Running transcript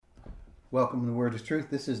Welcome to the Word is Truth.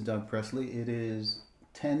 This is Doug Presley. It is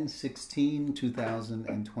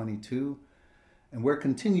 10/16/2022, and we're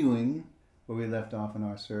continuing where we left off in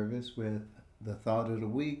our service with the thought of the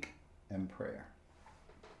week and prayer.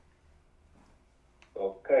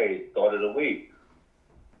 Okay, thought of the week.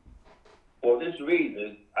 For this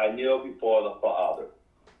reason, I kneel before the Father.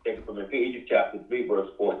 Taken from Ephesians chapter 3, verse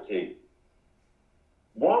 14.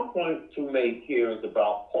 One point to make here is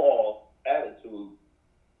about Paul's attitude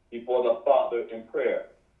before the Father in prayer.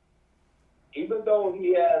 Even though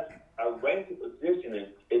he has a ranking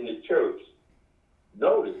position in the church,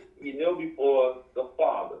 notice he kneeled before the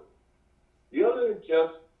Father. Kneeling is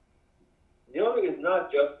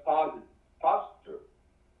not just posture.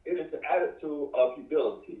 It is an attitude of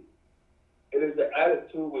humility. It is an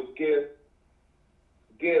attitude which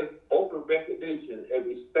gives open recognition and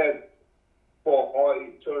respect for our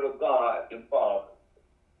eternal God and Father.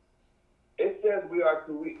 It says we are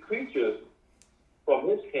creatures from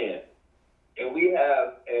His hand, and we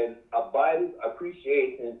have an abiding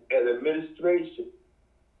appreciation and administration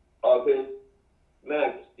of His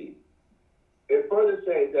majesty. It further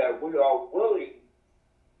says that we are willing.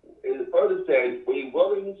 It further says we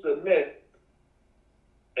willingly submit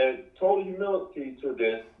in total humility to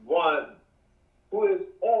this one who is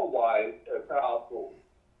all-wise and powerful.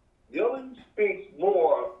 Kneeling speaks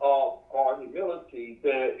more of our humility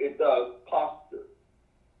than it does posture.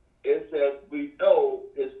 It says we know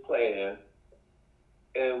His plan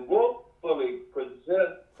and willfully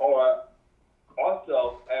present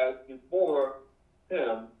ourselves as before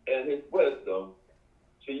Him and His wisdom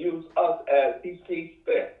to use us as He sees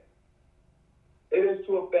fit. It is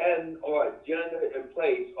to abandon our agenda and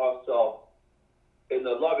place ourselves in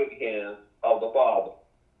the loving hands of the Father.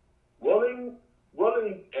 Willing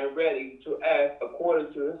and ready to act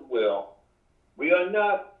according to His will. We are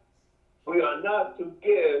not to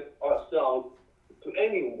give ourselves to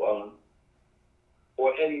anyone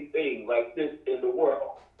or anything like this in the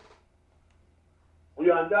world. We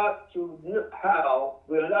are not to bow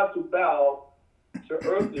to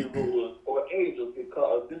earthly rulers or angels,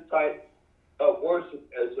 because this type of worship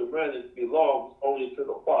and surrender belongs only to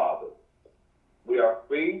the Father. We are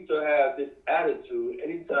free to have this attitude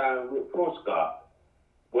anytime we approach God,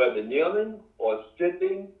 whether kneeling or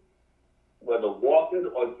sitting, whether walking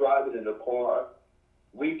or driving in the car.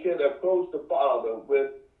 We can approach the Father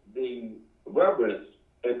with the reverence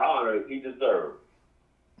and honor He deserves.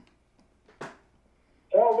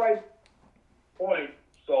 All right point,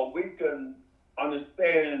 so we can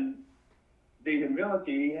understand the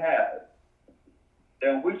humility He has.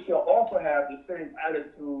 And we shall also have the same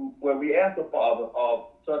attitude when we ask the Father of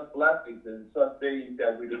such blessings and such things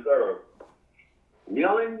that we deserve.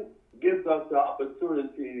 Kneeling gives us the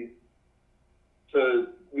opportunity to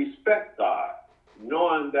respect God,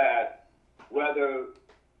 knowing that whether,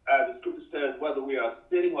 as the scripture says, whether we are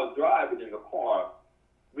sitting or driving in a car,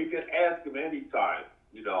 we can ask Him anytime.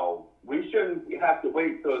 We shouldn't have to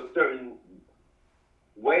wait till a certain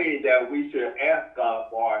way that we should ask God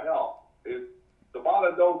for our help. The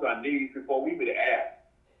Father knows our needs before we would ask.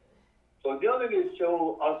 So kneeling is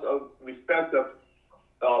show us a respect of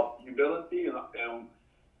humility and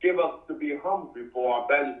give us to be humble before our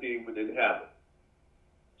majesty within heaven.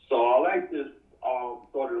 So I like this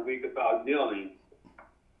thought of the week about kneeling.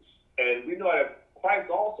 And we know that Christ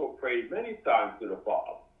also prayed many times to the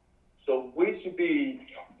Father. So we should be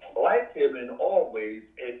like Him in all ways,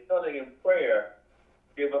 and kneeling in prayer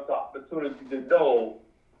give us the opportunity to know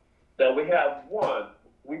that we have one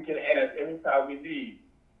we can ask anytime we need.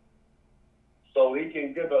 So He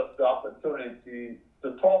can give us the opportunity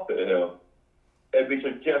to talk to Him and be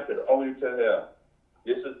suggested only to Him.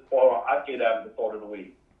 This is for I get out of the thought of the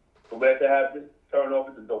week. So we have to have this turn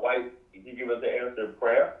over to Dwight. He give us the answer in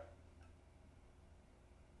prayer.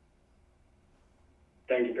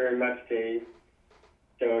 Thank you very much, Dave.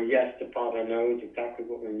 So yes, the Father knows exactly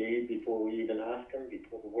what we need before we even ask Him,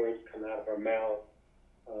 before the words come out of our mouth.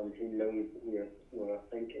 He knows what we're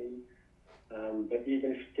thinking. But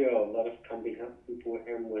even still, let us come before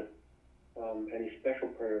Him with any special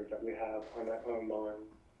prayers that we have on our mind.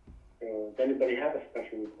 So does anybody have a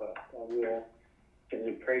special request? We'll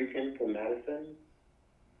certainly praise Him for Madison,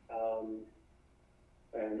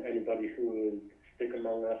 and anybody who is sick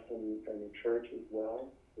among us in the church as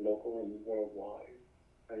well, local and worldwide.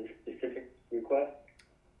 Any specific requests?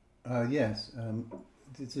 Yes.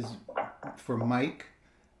 This is for Mike.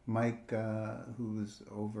 Mike, who is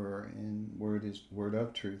over in Word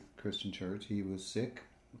of Truth Christian Church. He was sick.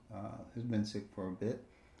 Has been sick for a bit.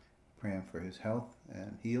 Praying for his health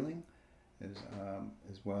and healing, as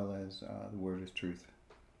well as the Word of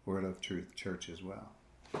Truth Church as well.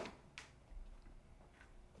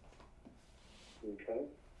 Okay.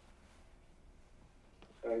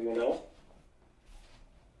 Anyone else?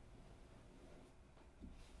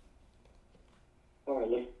 All right,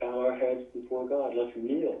 let's bow our heads before God. Let's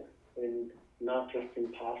kneel, and not just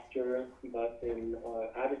in posture, but in our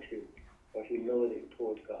attitude of humility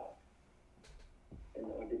towards God and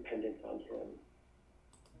our dependence on Him.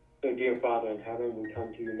 So, dear Father in heaven, we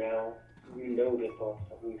come to you now. We know the thoughts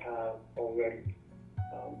that we have already.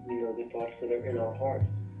 We know the thoughts that are in our hearts.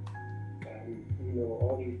 We know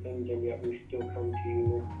all these things, and yet we still come to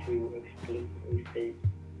you to explicitly state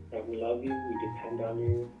that we love you, we depend on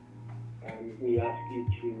you, and we ask you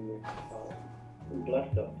to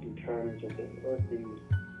bless us in terms of the earthly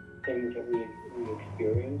things that we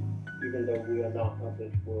experience, even though we are not of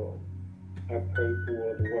this world. I pray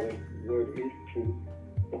for the word is truth,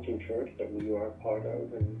 Christian Church, that we are a part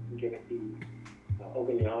of, and give it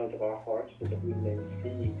open the eyes of our hearts so that we may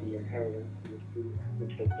see the inheritance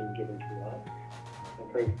which has been given to us.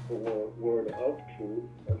 I pray for word of truth,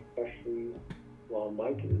 especially while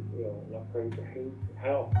Mike is ill, and I pray for his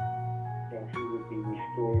health, that he would be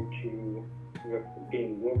restored to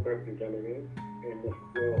being work representative in this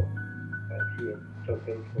world, as he has so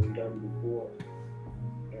faithfully done before.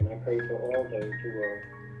 And I pray for all those who are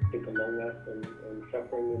sick among us and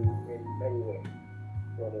suffering in many ways,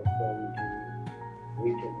 whether from the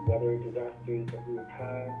recent weather disasters that we've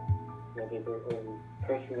had, whether their own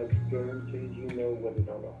personal experiences, you know what is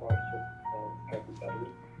on the hearts of everybody.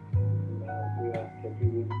 And we ask that you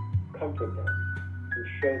would comfort them and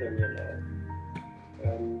show them your love.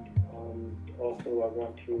 And also I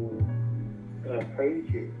want to praise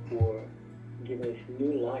you for giving us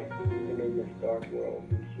new life, even in this dark world.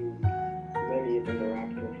 We see many of the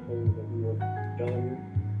miraculous things that you have done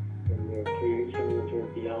in your creation, which are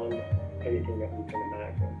beyond anything that we can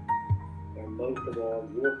imagine. And most of all,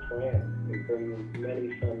 your plan in bringing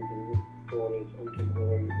many sons and daughters unto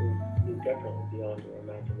glory is definitely beyond your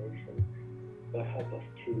imagination. But help us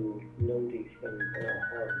to know these things in our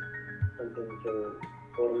hearts, something so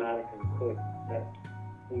automatic and quick that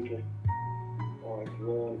we just are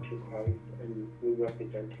drawn to Christ and we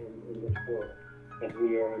represent Him in this world. As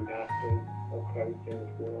we are ambassadors of Christ in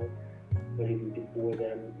this world, but even before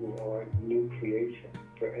them, we are new creation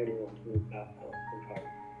for anyone who is baptized in Christ.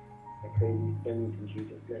 I pray these things in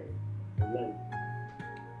Jesus' name. Amen.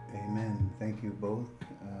 Amen. Thank you both.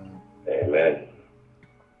 Amen.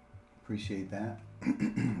 Appreciate that.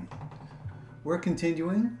 We're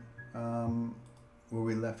continuing where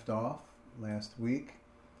we left off last week.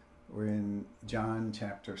 We're in John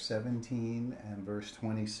chapter 17 and verse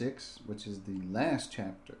 26, which is the last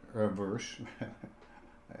chapter, or verse.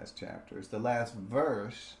 Last chapter. It's the last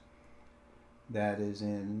verse that is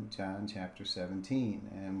in John chapter 17,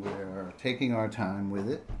 and we're taking our time with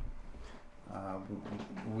it.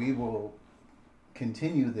 We will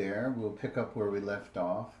continue there. We'll pick up where we left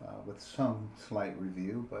off with some slight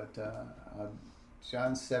review, but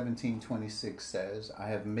John 17:26 says, I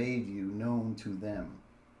have made you known to them,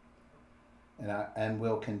 and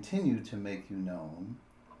will continue to make you known,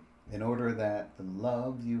 in order that the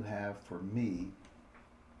love you have for me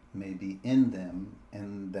may be in them,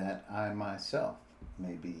 and that I myself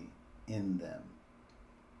may be in them.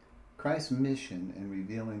 Christ's mission in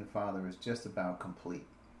revealing the Father is just about complete.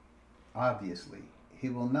 Obviously, He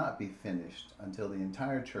will not be finished until the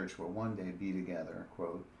entire church will one day be together,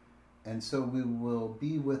 quote, and so we will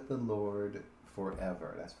be with the Lord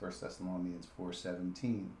forever. That's 1 Thessalonians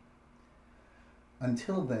 4:17.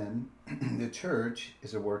 Until then, the church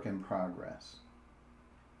is a work in progress.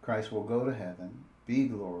 Christ will go to heaven, be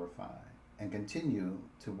glorified, and continue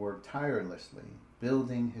to work tirelessly,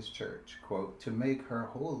 building His church, quote, to make her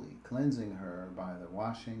holy, cleansing her by the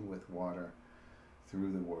washing with water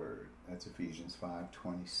through the Word. That's Ephesians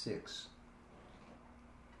 5:26.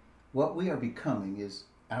 What we are becoming is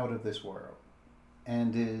out of this world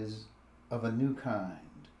and is of a new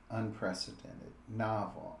kind, unprecedented,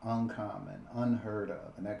 novel, uncommon, unheard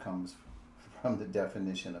of, and that comes from the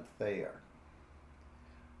definition of Thayer.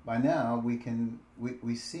 By now,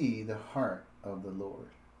 we see the heart of the Lord.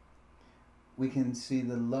 We can see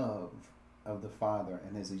the love of the Father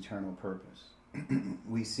and His eternal purpose.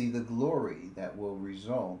 We see the glory that will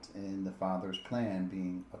result in the Father's plan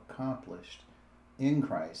being accomplished in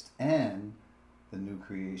Christ and the new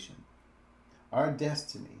creation. Our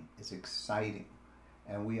destiny is exciting,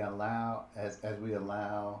 and we allow, as we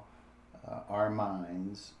allow our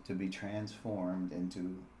minds to be transformed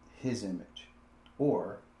into His image,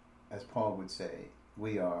 or as Paul would say,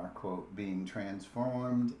 we are, quote, being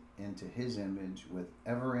transformed into His image with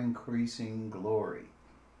ever-increasing glory,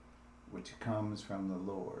 which comes from the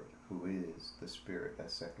Lord, who is the Spirit.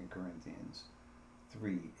 That's 2 Corinthians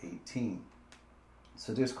 3:18.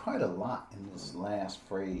 So there's quite a lot in this last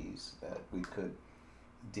phrase that we could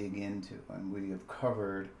dig into, and we have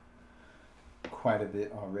covered quite a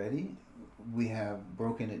bit already. We have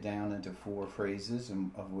broken it down into 4 phrases,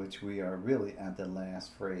 of which we are really at the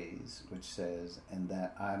last phrase, which says, "And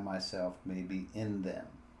that I myself may be in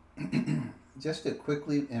them." Just to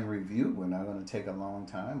quickly in review, we're not going to take a long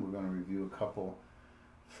time. We're going to review a couple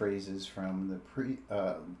phrases from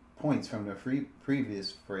the points from the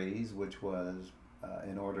previous phrase, which was,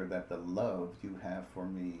 in order that the love you have for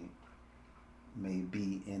me may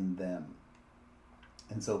be in them.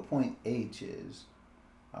 And so point H is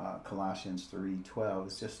Colossians 3:12.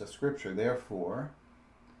 It's just a scripture. Therefore,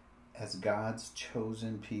 as God's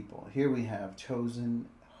chosen people, here we have chosen,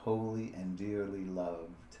 holy, and dearly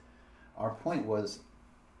loved. Our point was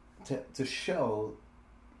to show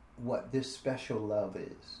what this special love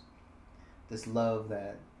is. This love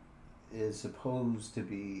that is supposed to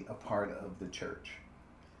be a part of the church.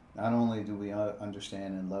 Not only do we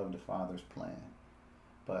understand and love the Father's plan,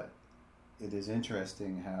 but it is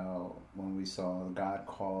interesting how when we saw God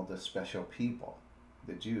call the special people,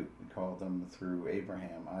 the Jew, we called them through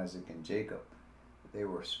Abraham, Isaac, and Jacob. They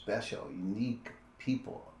were special, unique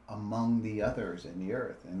people among the others in the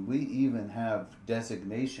earth. And we even have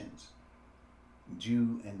designations,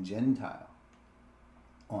 Jew and Gentile,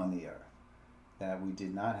 on the earth that we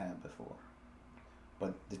did not have before.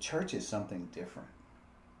 But the church is something different.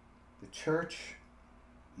 The church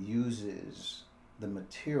uses the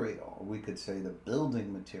material, we could say the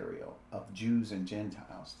building material of Jews and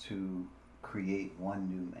Gentiles to create one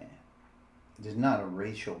new man. It is not a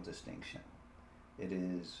racial distinction. It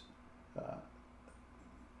is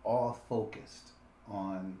all focused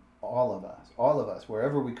on all of us,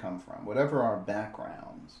 wherever we come from, whatever our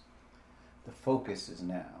backgrounds. The focus is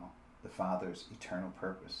now the Father's eternal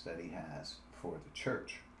purpose that he has for the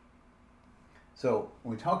church. So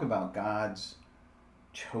when we talk about God's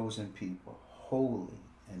chosen people, holy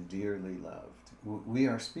and dearly loved, we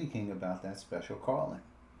are speaking about that special calling.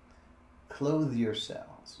 Clothe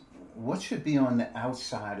yourselves. What should be on the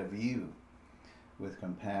outside of you? With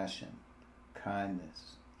compassion,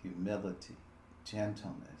 kindness, humility,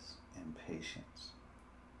 gentleness, and patience.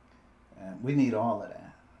 And we need all of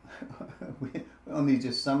that. We don't need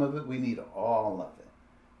just some of it, we need all of it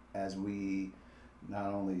as we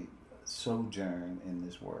not only sojourn in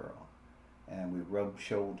this world and we rub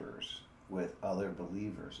shoulders with other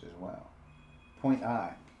believers as well. Point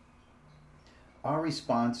I. Our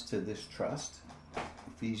response to this trust,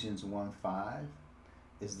 Ephesians 1:5,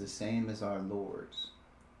 is the same as our Lord's.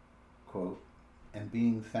 Quote, "And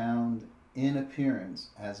being found in appearance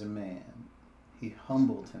as a man, he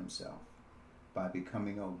humbled himself by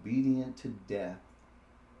becoming obedient to death,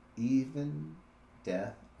 even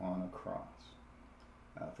death on a cross."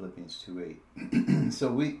 Philippians 2:8.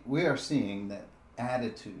 So we are seeing that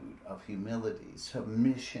attitude of humility,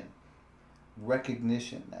 submission,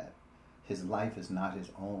 recognition that his life is not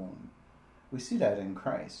his own. We see that in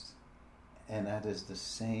Christ. And that is the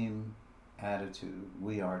same attitude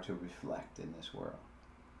we are to reflect in this world.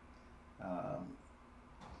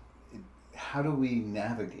 How do we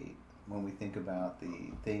navigate when we think about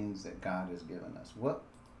the things that God has given us?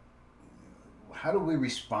 How do we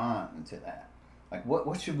respond to that? Like,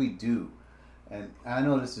 what should we do? And I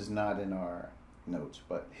know this is not in our notes,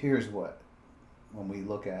 but here's what, when we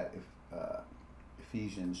look at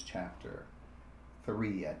Ephesians chapter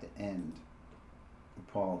 3 at the end,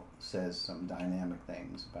 Paul says some dynamic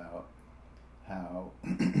things about how,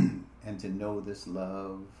 and to know this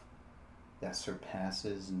love that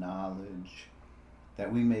surpasses knowledge,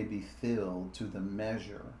 that we may be filled to the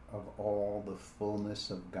measure of all the fullness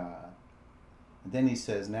of God. And then he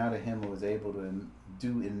says, now to him who is able to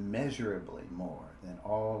do immeasurably more than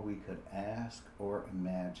all we could ask or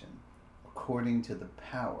imagine, according to the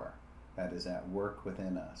power that is at work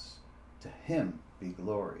within us. To him be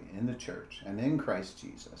glory in the church and in Christ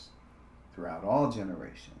Jesus throughout all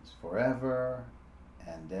generations, forever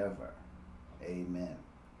and ever. Amen.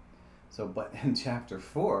 So, but in chapter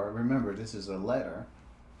 4, remember this is a letter,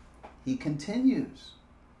 he continues.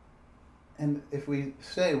 And if we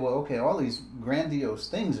say, well, okay, all these grandiose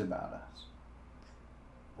things about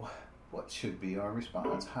us, what should be our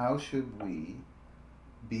response? How should we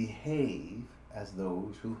behave as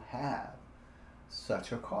those who have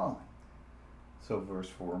such a calling? So verse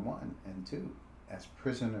 4:1 and 2, as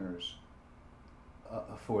prisoners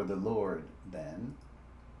for the Lord, then,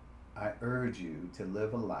 I urge you to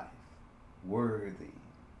live a life worthy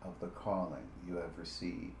of the calling you have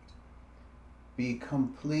received. Be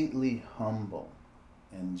completely humble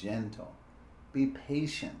and gentle. Be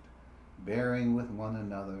patient, bearing with one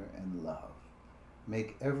another in love.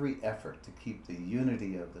 Make every effort to keep the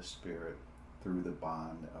unity of the Spirit through the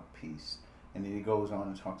bond of peace. And then he goes on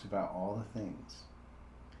and talks about all the things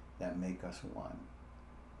that make us one,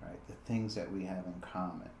 right? The things that we have in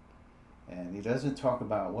common. And he doesn't talk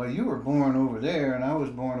about, well, you were born over there and I was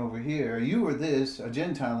born over here. You were this, a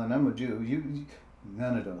Gentile, and I'm a Jew.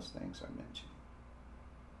 None of those things are mentioned.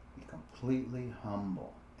 Be completely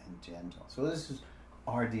humble and gentle. So this is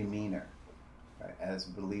our demeanor, right, as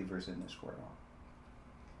believers in this world.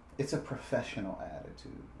 It's a professional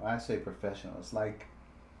attitude. When I say professional, it's like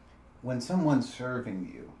when someone's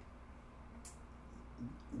serving you,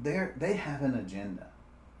 they have an agenda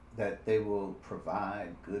that they will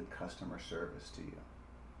provide good customer service to you.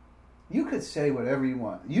 You could say whatever you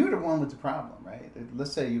want. You're the one with the problem, right?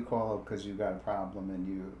 Let's say you call because you got a problem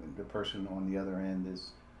and the person on the other end is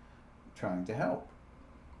trying to help.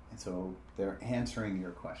 And so they're answering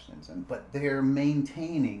your questions, but they're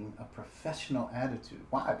maintaining a professional attitude.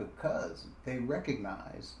 Why? Because they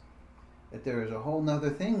recognize that there is a whole nother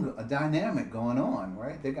thing, a dynamic going on,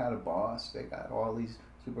 right? They got a boss, they got all these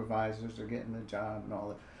supervisors, they're getting the job and all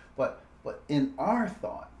that. But in our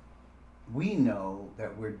thought, we know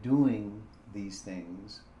that we're doing these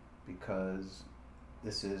things because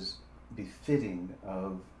this is befitting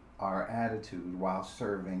of our attitude while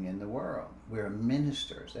serving in the world. We're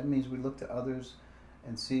ministers. That means we look to others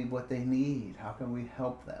and see what they need. How can we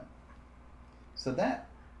help them? So that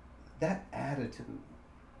attitude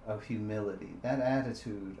of humility, that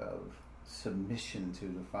attitude of submission to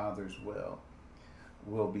the Father's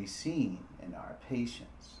will be seen in our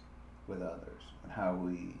patience with others and how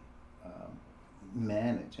we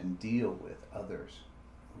manage and deal with others,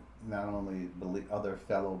 not only other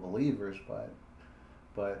fellow believers,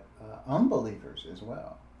 but unbelievers as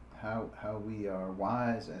well. How we are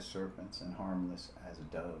wise as serpents and harmless as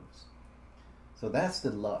doves. So that's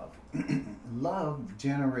the love. Love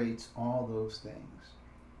generates all those things.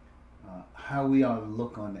 How we ought to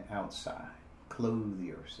look on the outside, clothe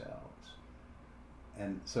yourselves.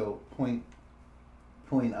 And so point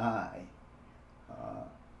I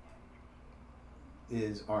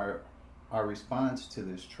is our response to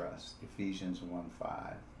this trust, Ephesians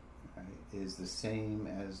 1:5. Right, is the same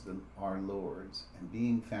as our Lord's, and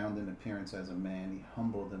being found in appearance as a man, he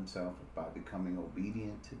humbled himself by becoming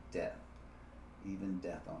obedient to death, even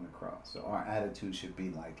death on the cross. So our attitude should be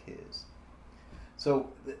like his.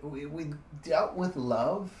 So we dealt with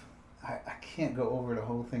love. I can't go over the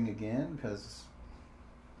whole thing again because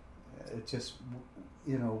it just,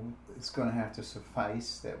 it's going to have to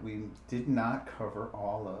suffice that we did not cover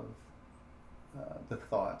all of the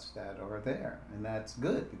thoughts that are there, and that's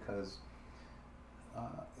good because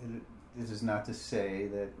it is not to say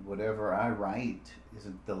that whatever I write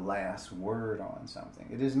isn't the last word on something.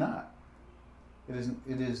 It is not. It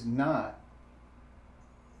is not.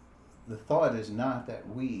 The thought is not that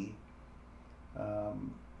we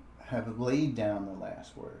have laid down the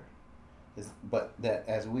last word, but that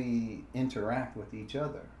as we interact with each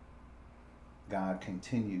other, God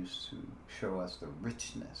continues to show us the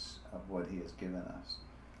richness of what he has given us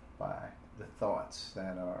by the thoughts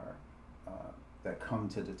that are that come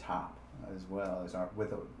to the top, as well as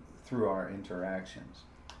through our interactions.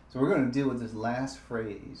 So we're going to deal with this last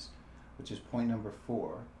phrase, which is point number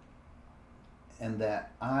 4, and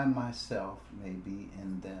that I myself may be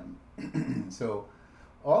in them. So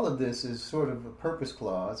all of this is sort of a purpose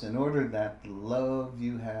clause in order that the love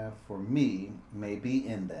you have for me may be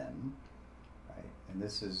in them. And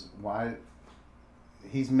this is why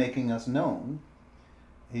he's making us known.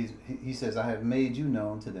 He says, I have made you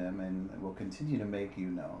known to them and will continue to make you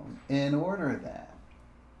known in order that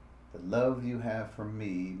the love you have for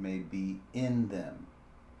me may be in them.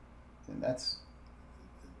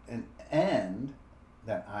 And and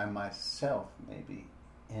that I myself may be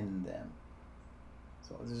in them.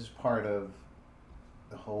 So this is part of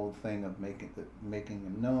the whole thing of making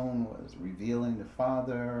him known, was revealing the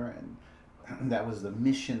Father, and that was the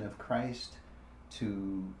mission of Christ,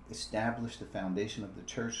 to establish the foundation of the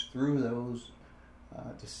church through those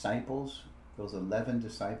disciples, those 11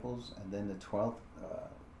 disciples, and then the 12th,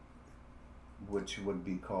 who would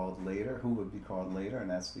be called later, and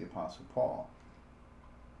that's the Apostle Paul.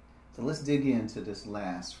 So let's dig into this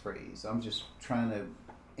last phrase. I'm just trying to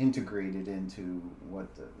integrate it into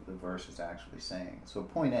what the verse is actually saying. So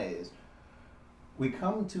point A is, we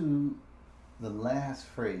come to the last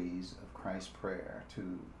phrase of Christ's prayer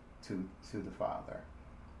to the Father.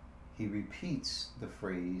 He repeats the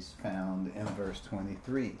phrase found in verse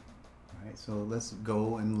 23. Right? So let's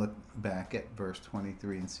go and look back at verse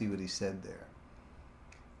 23 and see what he said there.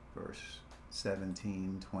 Verse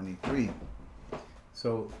 17:23.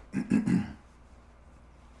 So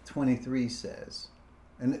 23 says,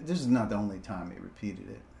 and this is not the only time he repeated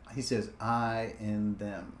it. He says, I in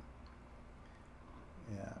them.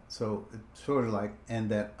 Yeah, so it's sort of like, and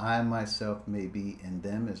that I myself may be in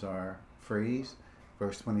them is our phrase.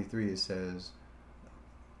 Verse 23, it says,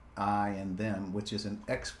 I and them, which is an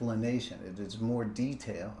explanation. It is more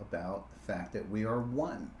detail about the fact that we are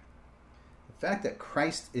one. The fact that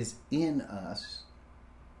Christ is in us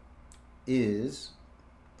is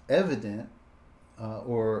evident,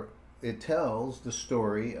 or it tells the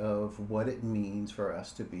story of what it means for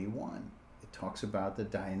us to be one. It talks about the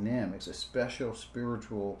dynamics, the special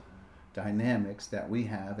spiritual dynamics that we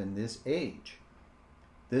have in this age.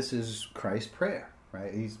 This is Christ's prayer,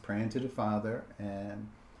 right? He's praying to the Father, and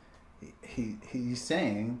he's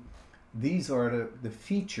saying these are the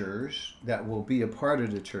features that will be a part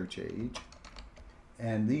of the church age,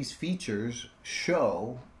 and these features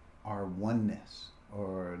show our oneness,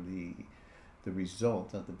 or the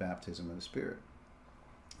result of the baptism of the Spirit.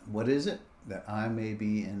 What is it? That I may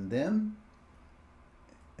be in them,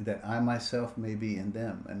 that I myself may be in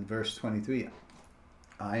them. And verse 23,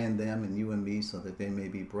 I and them and you and me, so that they may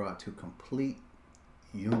be brought to complete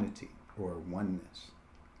unity, or oneness.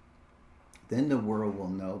 Then the world will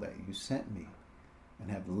know that you sent me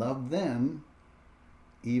and have loved them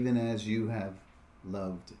even as you have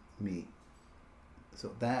loved me.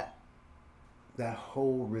 So that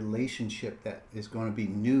whole relationship that is going to be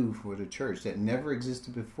new for the church, that never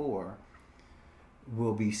existed before,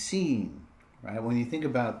 will be seen, right? When you think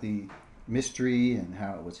about the mystery and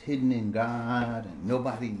how it was hidden in God and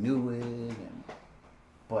nobody knew it,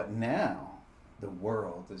 but now the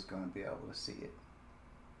world is going to be able to see it.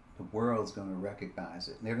 The world's going to recognize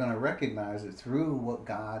it. And they're going to recognize it through what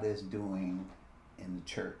God is doing in the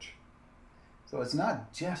church. So it's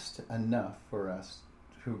not just enough for us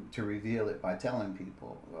to reveal it by telling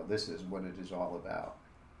people, well, this is what it is all about.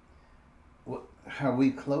 How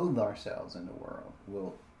we clothe ourselves in the world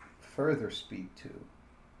will further speak to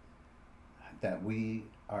that we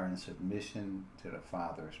are in submission to the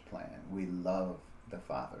Father's plan. We love the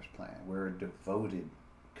Father's plan. We're devoted,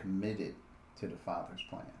 committed to the Father's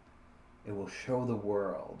plan. It will show the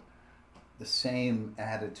world the same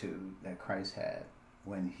attitude that Christ had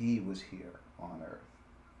when he was here on earth.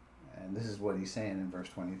 And this is what he's saying in verse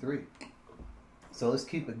 23. So let's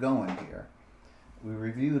keep it going here. We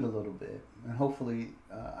reviewed a little bit, and hopefully,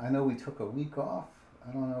 I know we took a week off.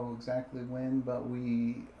 I don't know exactly when, but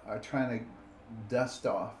we are trying to dust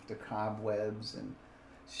off the cobwebs and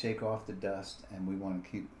shake off the dust, and we want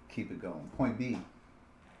to keep it going. Point B.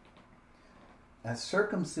 As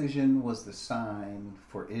circumcision was the sign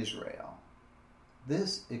for Israel,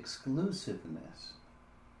 this exclusiveness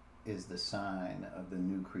is the sign of the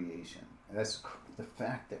new creation. That's the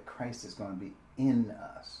fact that Christ is going to be in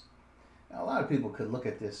us. Now, a lot of people could look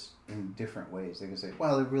at this in different ways. They could say,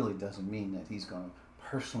 well, it really doesn't mean that he's going to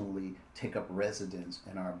personally take up residence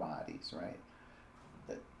in our bodies, right?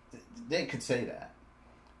 They could say that.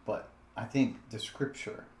 But I think the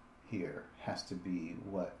scripture here has to be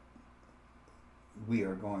what we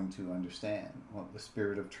are going to understand. Well, the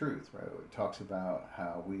Spirit of truth, right? It talks about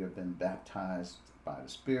how we have been baptized by the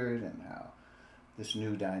Spirit, and how this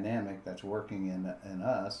new dynamic that's working in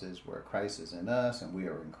us is where Christ is in us and we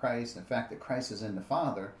are in Christ. The fact that Christ is in the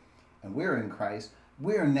Father and we're in Christ,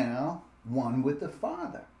 we're now one with the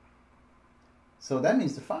Father. So that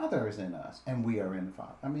means the Father is in us and we are in the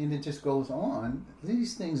Father. I mean, it just goes on.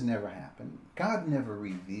 These things never happened. God never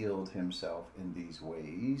revealed himself in these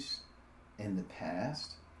ways in the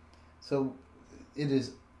past. So it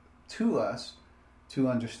is to us to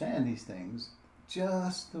understand these things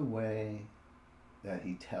just the way that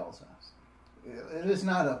he tells us. It is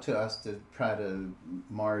not up to us to try to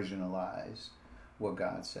marginalize what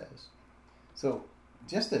God says. So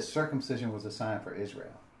just as circumcision was a sign for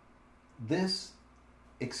Israel, this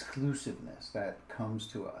exclusiveness that comes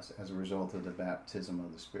to us as a result of the baptism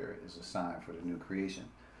of the Spirit is a sign for the new creation.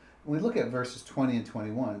 When we look at verses 20 and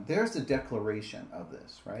 21, there's the declaration of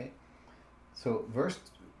this, right? So verse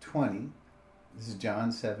 20, this is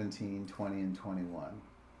John 17, 20 and 21.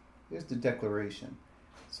 Here's the declaration.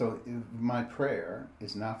 So my prayer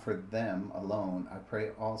is not for them alone. I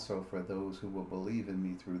pray also for those who will believe in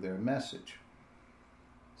me through their message.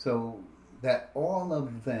 So that all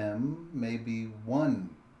of them may be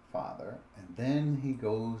one Father. And then he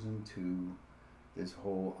goes into this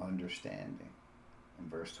whole understanding in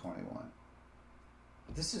verse 21.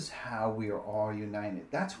 This is how we are all united.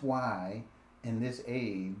 That's why in this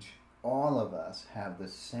age, all of us have the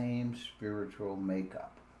same spiritual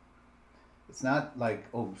makeup. It's not like,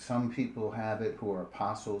 oh, some people have it who are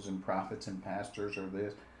apostles and prophets and pastors or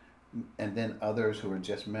this, and then others who are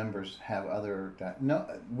just members have other. No,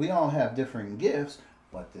 we all have different gifts,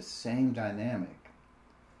 but the same dynamic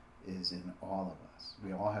is in all of us.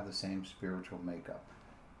 We all have the same spiritual makeup.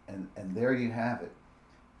 And there you have it,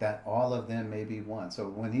 that all of them may be one. So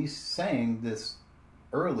when he's saying this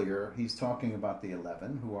earlier, he's talking about the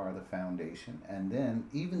 11 who are the foundation, and then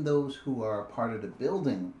even those who are a part of the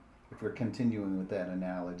building, if we're continuing with that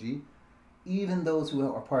analogy, even those who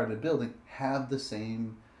are part of the building have the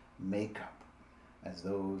same makeup as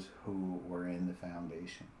those who were in the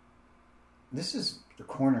foundation. This is the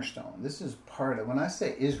cornerstone. This is part of, when I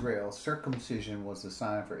say Israel, circumcision was the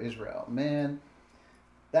sign for Israel. Man,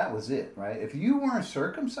 that was it, right? If you weren't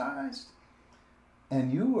circumcised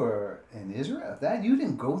and you were in Israel, if you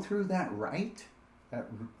didn't go through that rite, that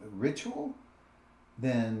ritual,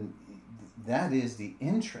 then that is the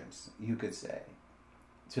entrance, you could say,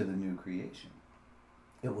 to the new creation.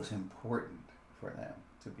 It was important for them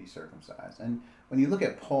to be circumcised. And when you look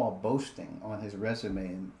at Paul boasting on his resume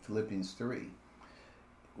in Philippians 3,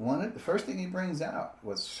 the first thing he brings out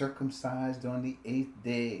was circumcised on the 8th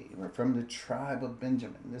day, or from the tribe of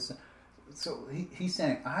Benjamin. So he's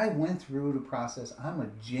saying, I went through the process. I'm a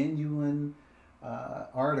genuine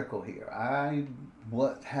article here. I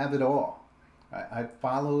have it all. I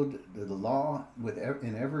followed the law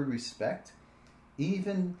in every respect.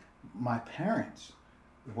 Even my parents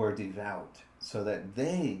were devout, so that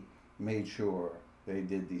they made sure they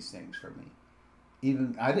did these things for me.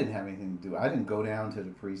 Even I didn't have anything to do. I didn't go down to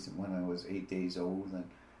the priest when I was 8 days old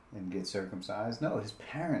and get circumcised. No, his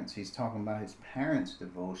parents, he's talking about his parents'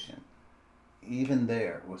 devotion. Even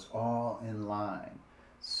there was all in line.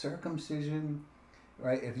 Circumcision,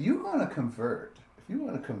 right? If you want to convert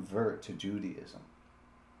to Judaism,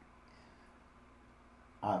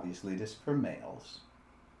 obviously this is for males,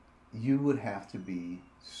 you would have to be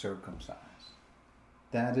circumcised.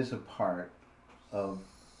 That is a part of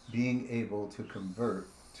being able to convert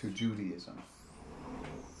to Judaism.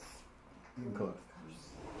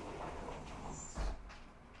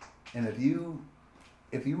 And if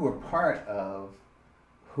you were part of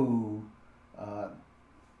who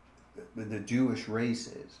the Jewish race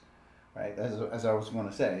is, right? As I was going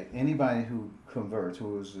to say, anybody who converts,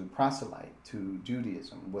 who is a proselyte to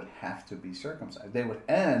Judaism, would have to be circumcised. They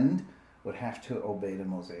would have to obey the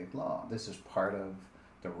Mosaic law. This is part of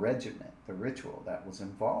the regiment, the ritual that was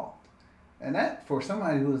involved. And that, for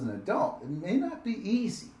somebody who is an adult, it may not be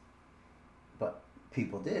easy, but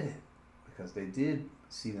people did it because they did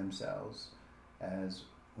see themselves as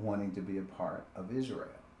wanting to be a part of Israel.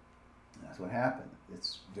 And that's what happened.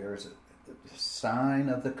 The sign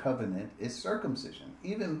of the covenant is circumcision.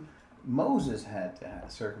 Even Moses had to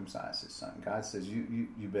circumcise his son. God says, you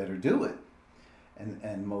better do it.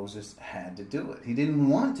 And Moses had to do it. He didn't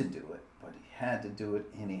want to do it, but he had to do it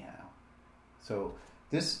anyhow. So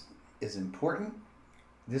this is important.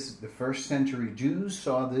 The first century Jews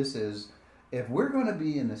saw this as, if we're going to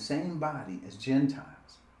be in the same body as Gentiles,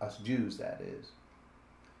 us Jews that is,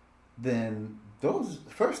 then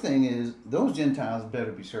first thing is those Gentiles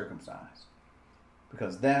better be circumcised,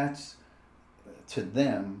 because that's to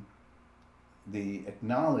them the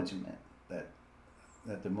acknowledgement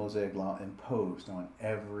that the Mosaic law imposed on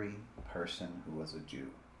every person who was a Jew.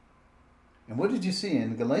 And what did you see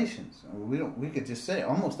in Galatians? We could just say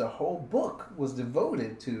almost a whole book was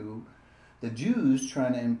devoted to the Jews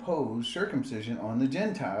trying to impose circumcision on the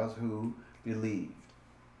Gentiles who believed.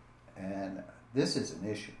 And this is an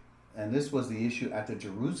issue. And this was the issue at the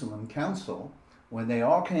Jerusalem Council when they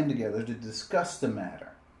all came together to discuss the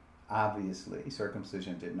matter. Obviously,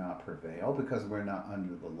 circumcision did not prevail because we're not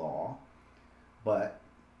under the law. But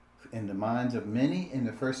in the minds of many in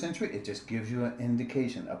the first century, it just gives you an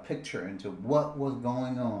indication, a picture into what was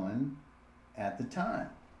going on at the time.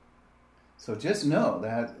 So just know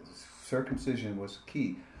that circumcision was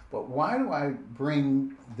key. But why do I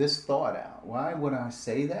bring this thought out? Why would I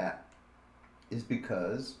say that? Is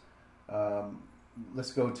because,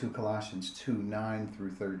 let's go to Colossians 2, 9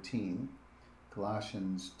 through 13.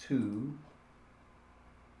 Colossians 2,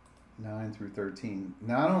 9 through 13.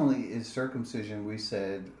 Not only is circumcision, we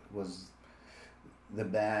said, was the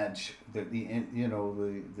badge, the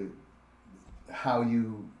how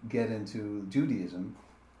you get into Judaism.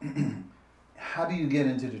 How do you get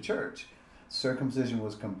into the church? Circumcision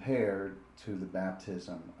was compared to the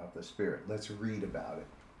baptism of the Spirit. Let's read about it.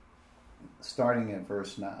 Starting at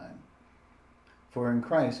verse 9. For in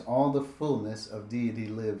Christ all the fullness of deity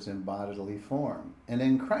lives in bodily form, and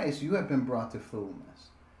in Christ you have been brought to fullness.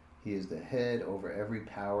 He is the head over every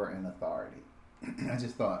power and authority. I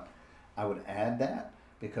just thought I would add that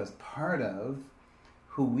because part of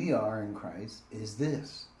who we are in Christ is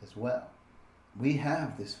this as well. We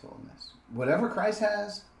have this fullness. Whatever Christ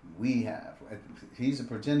has, we have. He's a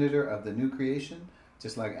progenitor of the new creation,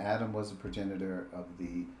 just like Adam was a progenitor of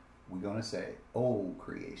the, we're going to say, old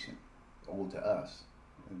creation. Old to us,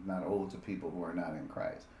 not old to people who are not in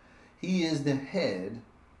Christ. He is the head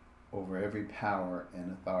over every power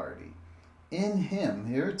and authority. In him,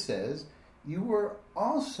 here it says, you were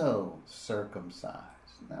also circumcised.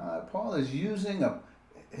 Now, Paul is using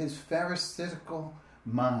his Pharisaical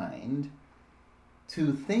mind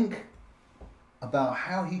to think about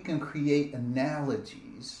how he can create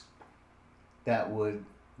analogies that would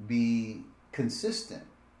be consistent,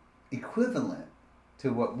 equivalent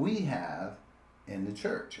to what we have in the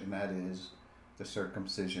church, and that is the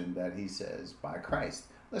circumcision that he says by Christ.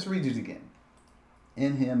 Let's read it again.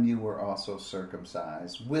 In him you were also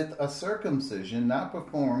circumcised with a circumcision not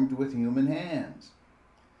performed with human hands.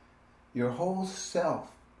 Your whole self,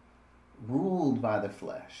 ruled by the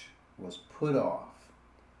flesh, was put off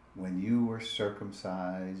when you were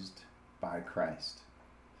circumcised by Christ.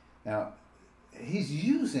 Now, he's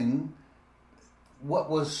using what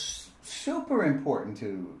was super important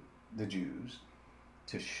to the Jews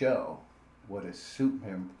to show what is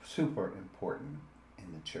super important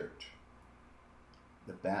in the church.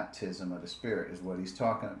 The baptism of the Spirit is what he's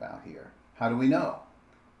talking about here. How do we know?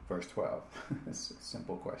 Verse 12. It's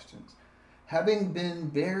simple questions. Having been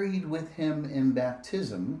buried with him in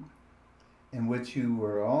baptism, in which you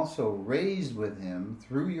were also raised with him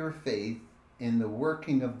through your faith in the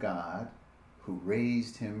working of God, who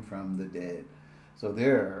raised him from the dead. So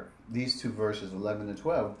these two verses, 11 and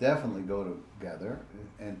 12, definitely go together,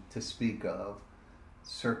 and to speak of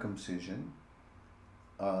circumcision,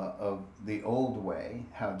 of the old way,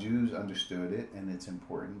 how Jews understood it and its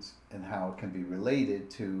importance, and how it can be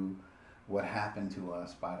related to what happened to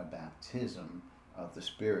us by the baptism of the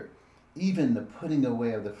Spirit. Even the putting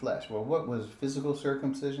away of the flesh. Well, what was physical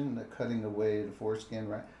circumcision? The cutting away the foreskin,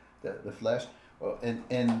 right? The flesh. Well,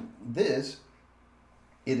 and this,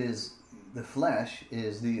 it is, the flesh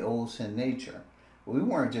is the old sin nature. We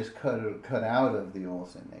weren't just cut out of the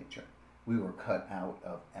old sin nature. We were cut out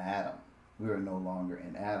of Adam. We were no longer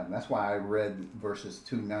in Adam. That's why I read verses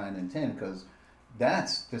 2, 9, and 10, because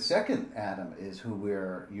that's the second Adam is who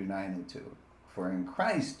we're united to. For in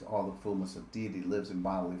Christ all the fullness of deity lives in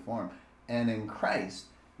bodily form. And in Christ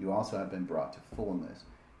you also have been brought to fullness.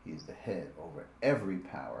 He is the head over every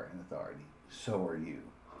power and authority. So are you.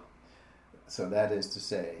 So that is to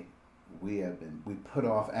say, we put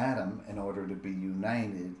off Adam in order to be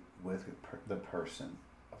united with the person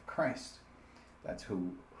of Christ. That's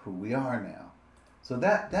who we are now. So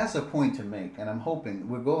that's a point to make, and I'm hoping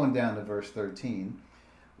we're going down to verse 13.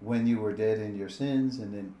 When you were dead in your sins,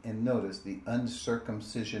 and notice the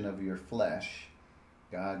uncircumcision of your flesh,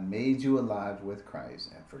 God made you alive with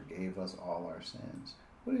Christ and forgave us all our sins.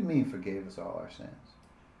 What do you mean forgave us all our sins?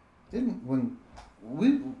 When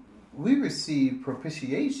we receive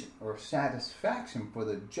propitiation or satisfaction for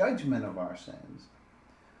the judgment of our sins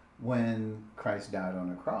when Christ died on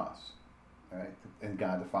the cross, right? And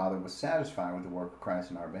God the Father was satisfied with the work of Christ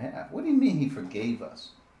in our behalf. What do you mean he forgave us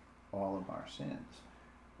all of our sins?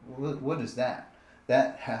 What is that?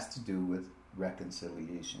 That has to do with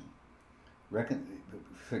reconciliation.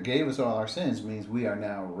 Forgave us all our sins means we are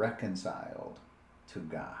now reconciled to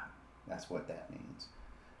God. That's what that means.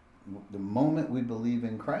 The moment we believe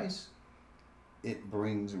in Christ, it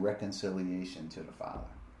brings reconciliation to the Father.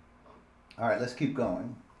 All right, let's keep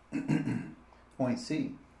going. Point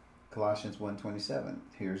C, Colossians 1:27.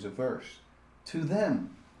 Here's a verse. To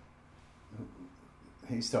them,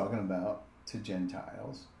 he's talking about to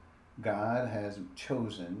Gentiles, God has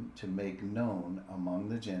chosen to make known among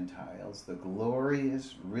the Gentiles the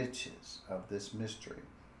glorious riches of this mystery,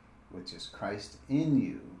 which is Christ in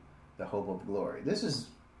you, the hope of glory. This is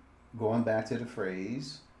going back to the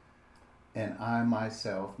phrase, and I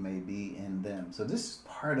myself may be in them. So this is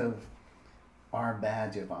part of our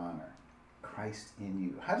badge of honor, Christ in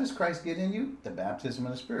you. How does Christ get in you? The baptism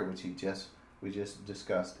of the Spirit, which we just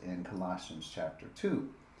discussed in Colossians chapter 2.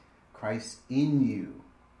 Christ in you,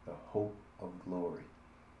 the hope of glory.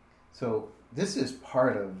 So this is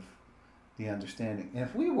part of the understanding. And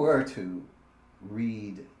if we were to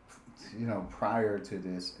read, prior to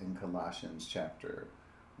this in Colossians chapter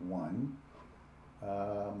 1,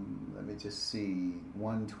 let me just see,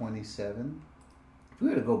 1:27. If we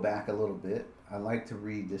were to go back a little bit, I like to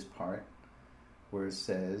read this part where it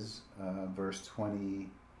says, verse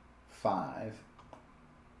 25,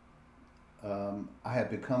 I have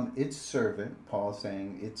become its servant. Paul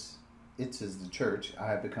saying it says the church, I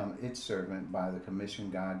have become its servant by the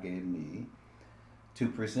commission God gave me to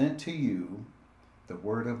present to you the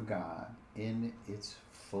Word of God in its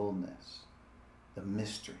fullness, the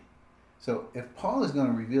mystery. So if Paul is going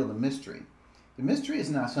to reveal the mystery is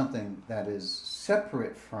not something that is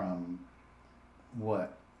separate from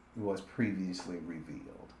what was previously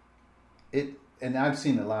revealed. And I've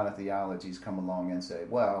seen a lot of theologies come along and say,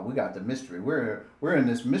 well, we got the mystery. We're in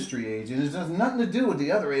this mystery age, and it has nothing to do with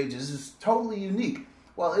the other ages. It's totally unique.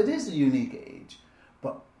 Well, it is a unique age,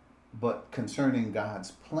 but concerning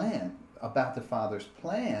God's plan, about the Father's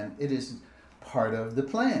plan, it is part of the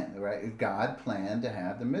plan, right? God planned to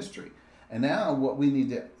have the mystery. And now what we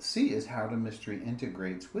need to see is how the mystery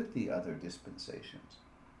integrates with the other dispensations.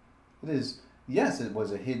 It is, yes, it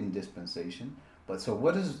was a hidden dispensation, but so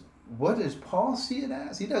what does Paul see it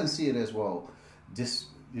as? He doesn't see it as, well,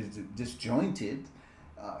 disjointed,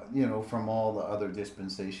 from all the other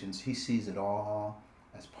dispensations. He sees it all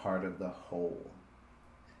as part of the whole.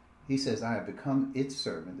 He says, I have become its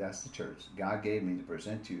servant, that's the church. God gave me to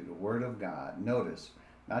present to you the Word of God. Notice,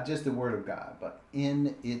 not just the Word of God, but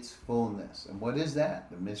in its fullness. And what is that?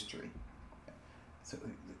 The mystery. So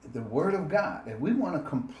the Word of God, if we want a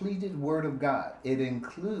completed Word of God, it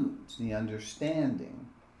includes the understanding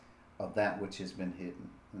of that which has been hidden.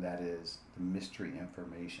 That is the mystery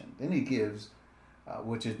information. Then he gives,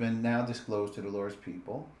 which has been now disclosed to the Lord's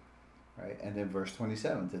people. Right? And then verse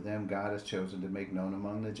 27, to them God has chosen to make known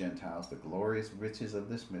among the Gentiles the glorious riches of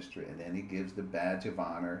this mystery. And then he gives the badge of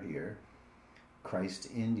honor here, Christ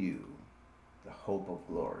in you, the hope of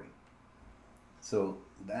glory. So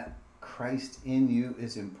that Christ in you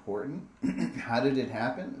is important. How did it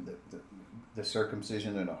happen? The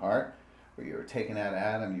circumcision of the heart, where you were taken out of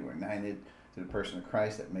Adam, you were united to the person of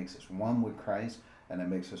Christ. That makes us one with Christ, and it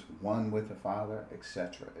makes us one with the Father,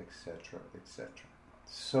 etc., etc., etc.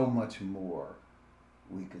 So much more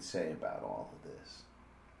we could say about all of this.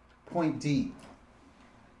 Point D.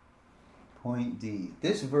 Point D.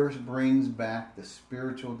 This verse brings back the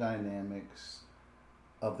spiritual dynamics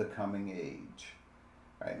of the coming age.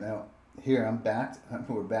 Right now, here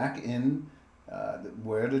we're back in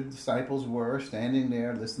where the disciples were, standing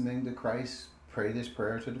there listening to Christ pray this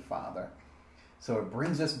prayer to the Father. So it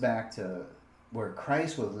brings us back to where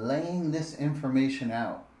Christ was laying this information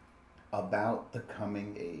out about the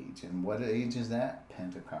coming age. And what age is that?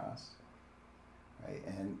 Pentecost. Right?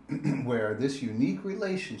 And where this unique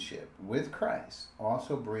relationship with Christ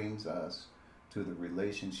also brings us to the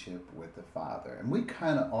relationship with the Father. And we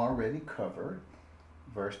kind of already covered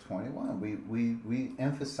verse 21. We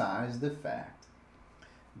emphasize the fact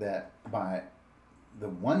that by the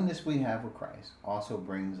oneness we have with Christ also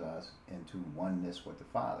brings us into oneness with the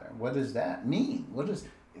Father. And what does that mean?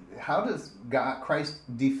 How does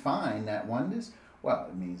Christ define that oneness? Well,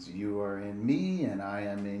 it means you are in me and I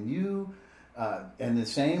am in you. In the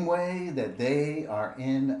same way that they are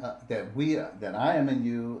in, that I am in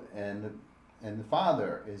you and the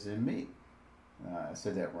Father is in me. I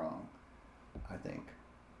said that wrong, I think.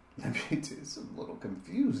 It's a little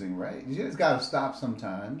confusing, right? You just got to stop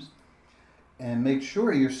sometimes and make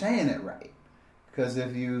sure you're saying it right. Because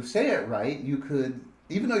if you say it right, you could,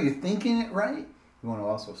 even though you're thinking it right, you want to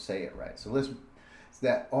also say it right. So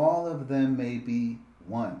that all of them may be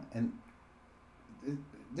one. And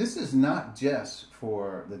this is not just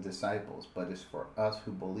for the disciples, but it's for us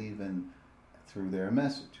who believe in through their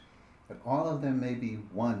message. That all of them may be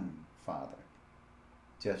one Father,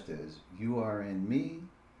 just as you are in me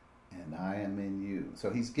and I am in you.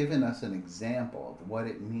 So he's given us an example of what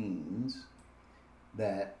it means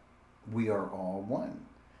that we are all one.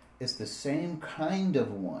 It's the same kind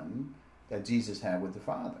of one that Jesus had with the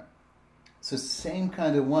Father. It's the same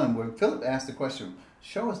kind of one where Philip asked the question,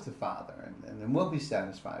 show us the Father, and then we'll be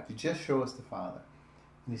satisfied if you just show us the Father.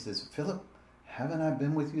 And he says, Philip, haven't I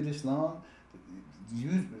been with you this long?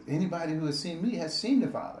 Anybody who has seen me has seen the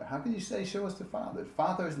Father. How can you say, show us the Father? The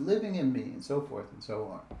Father is living in me, and so forth and so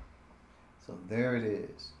on. So there it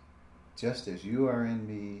is. Just as you are in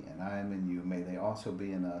me and I am in you, may they also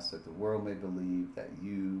be in us, that the world may believe that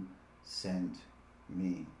you sent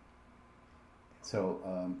me.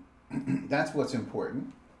 So that's what's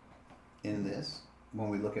important in this, when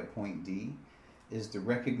we look at point D, is to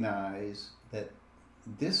recognize that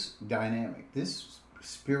this dynamic, this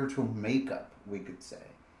spiritual makeup, we could say,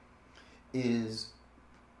 is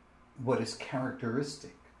what is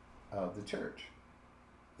characteristic of the church.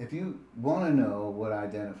 If you want to know what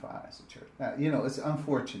identifies the church, now, it's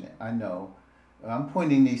unfortunate, I know. I'm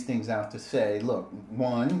pointing these things out to say, look,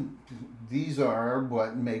 one, these are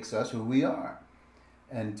what makes us who we are.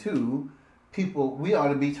 And two, we ought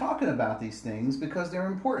to be talking about these things because they're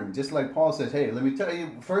important. Just like Paul says, hey, let me tell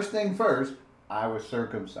you, first thing first, I was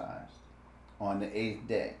circumcised on the 8th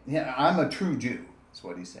day. Yeah, I'm a true Jew, that's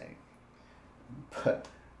what he's saying. But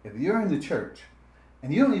if you're in the church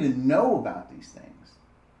and you don't even know about these things,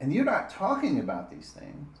 and you're not talking about these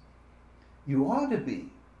things, you ought to be.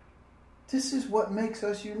 This is what makes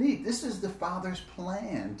us unique. This is the Father's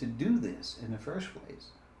plan to do this in the first place.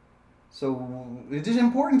 So it is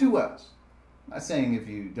important to us. I'm not saying if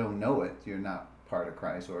you don't know it, you're not part of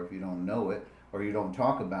Christ, or if you don't know it, or you don't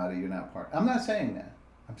talk about it, you're not part. I'm not saying that.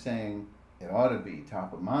 I'm saying it ought to be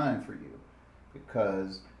top of mind for you,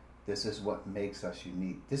 because this is what makes us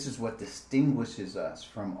unique. This is what distinguishes us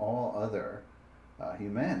from all other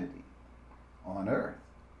humanity on earth.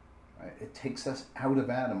 Right? It takes us out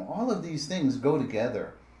of Adam. All of these things go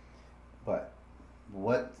together. But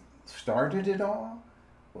what started it all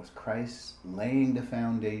was Christ laying the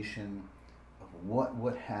foundation of what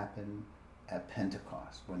would happen at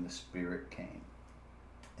Pentecost when the Spirit came.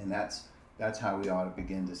 And that's how we ought to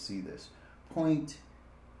begin to see this. Point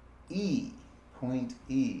E.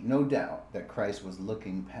 No doubt that Christ was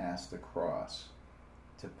looking past the cross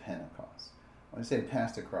to Pentecost. When I say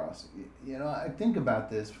past the cross, I think about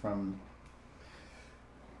this from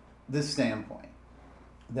this standpoint,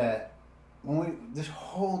 that this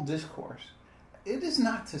whole discourse, it is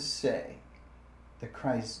not to say that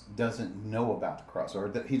Christ doesn't know about the cross, or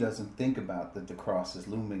that he doesn't think about that the cross is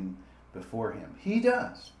looming before him. He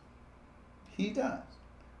does.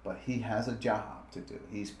 But he has a job to do.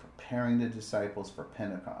 He's preparing the disciples for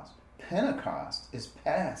Pentecost. Pentecost is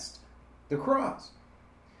past the cross.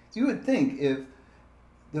 So you would think if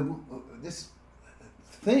this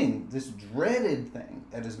dreaded thing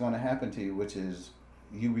that is going to happen to you, which is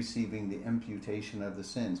you receiving the imputation of the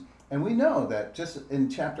sins. And we know that just in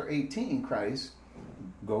chapter 18, Christ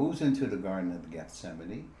goes into the Garden of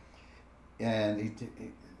Gethsemane, and he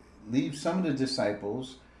leaves some of the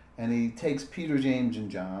disciples, and he takes Peter, James,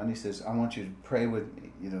 and John. He says, I want you to pray with me.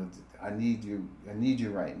 I need you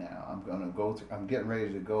right now. I'm getting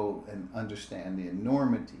ready to go and understand the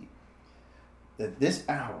enormity that this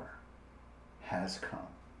hour has come,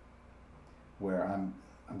 where I'm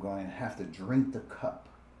going to have to drink the cup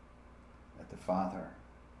that the Father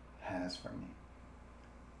has for me.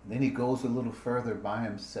 And then he goes a little further by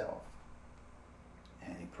himself,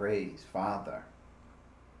 and he prays, Father,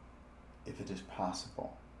 if it is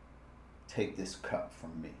possible, take this cup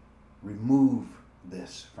from me. Remove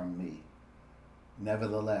this from me.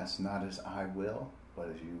 Nevertheless, not as I will, but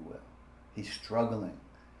as you will. He's struggling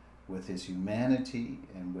with his humanity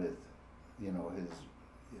and with,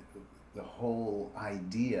 the whole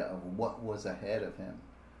idea of what was ahead of him,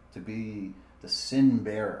 to be the sin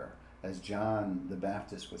bearer, as John the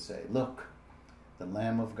Baptist would say. Look, the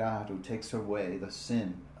Lamb of God who takes away the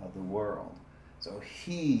sin of the world. So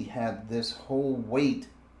he had this whole weight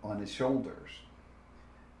on his shoulders.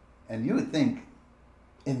 And you would think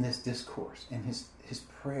in this discourse, in his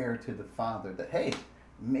prayer to the Father, that, hey,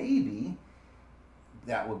 maybe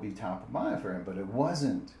that would be top of mind for him, but it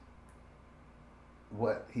wasn't.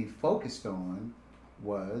 What he focused on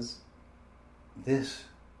was this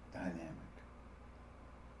dynamic.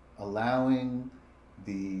 Allowing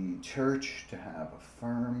the church to have a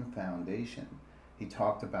firm foundation. He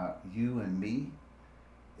talked about you and me.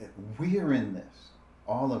 We're in this.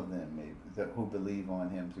 All of them, maybe, who believe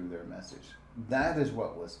on him through their message. That is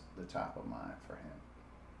what was the top of mind for him.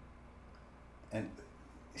 And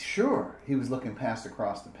sure, he was looking past the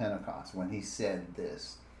cross to Pentecost when he said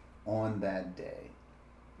this, on that day,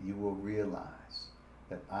 you will realize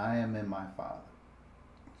that I am in my Father.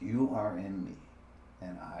 You are in me,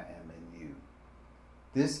 and I am in you.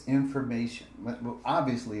 This information,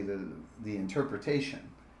 obviously the interpretation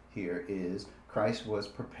here is Christ was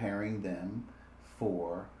preparing them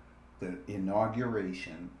for the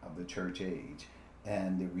inauguration of the church age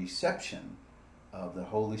and the reception of the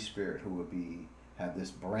Holy Spirit, who would have this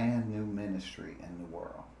brand new ministry in the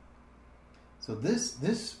world. So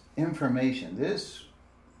this information, this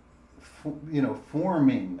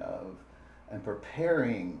forming of and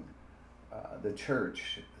preparing the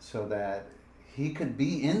church so that he could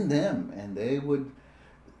be in them, and they would.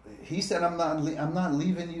 He said, "I'm not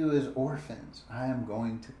leaving you as orphans. I am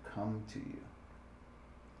going to come to you."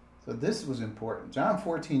 So this was important. John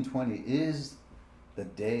 14:20 is the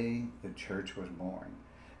day the church was born,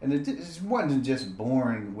 and it wasn't just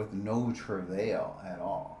born with no travail at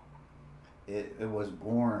all. It was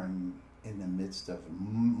born in the midst of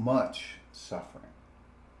much suffering.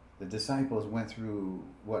 The disciples went through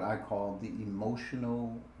what I call the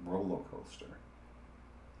emotional roller coaster.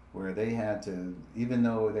 where they had to, even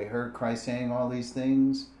though they heard Christ saying all these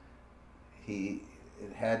things, it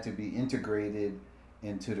had to be integrated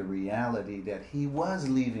into the reality that he was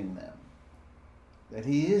leaving them, that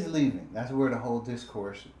he is leaving. That's where the whole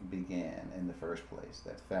discourse began in the first place,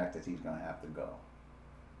 that fact that he's going to have to go.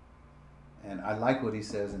 And I like what he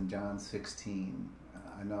says in John 16.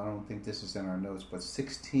 I don't think this is in our notes, but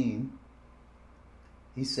 16,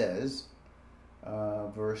 he says,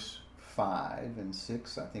 verse 5 and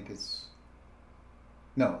 6, I think it's,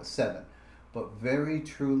 no, 7. But very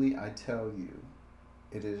truly I tell you,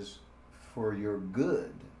 it is for your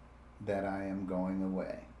good that I am going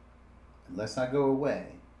away. Unless I go away,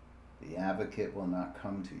 the advocate will not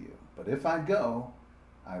come to you. But if I go,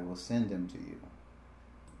 I will send him to you.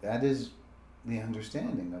 That is the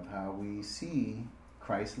understanding of how we see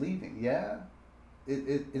Christ leaving. Yeah,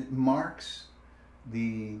 it marks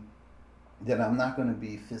that I'm not going to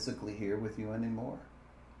be physically here with you anymore,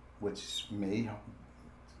 which may,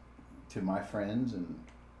 to my friends and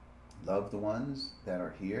loved ones that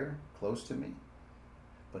are here close to me.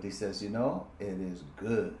 But he says, it is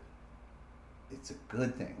good. It's a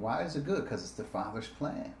good thing. Why is it good? Because it's the Father's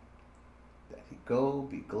plan that he go,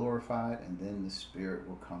 be glorified, and then the Spirit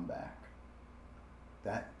will come back.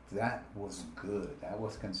 That was good. That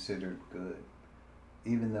was considered good,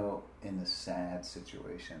 even though in the sad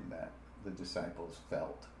situation that the disciples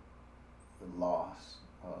felt, the loss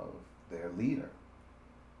of their leader.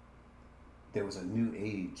 There was a new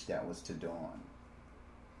age that was to dawn.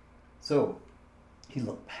 So he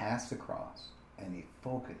looked past the cross and he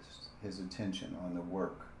focused his attention on the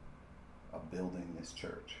work of building this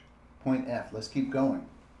church. Point F, let's keep going.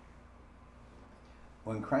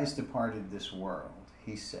 When Christ departed this world,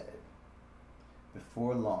 he said,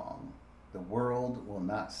 before long, the world will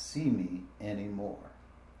not see me anymore,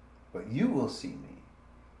 but you will see me.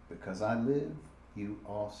 Because I live, you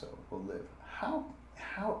also will live.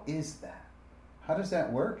 How is that? How does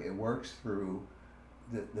that work? It works through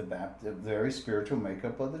the very spiritual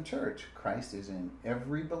makeup of the church. Christ is in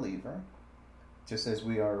every believer, just as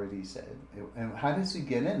we already said. And how does he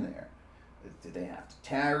get in there? Did they have to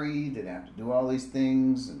tarry? Did they have to do all these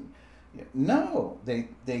things? And no, they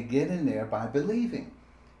get in there by believing.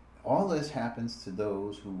 All this happens to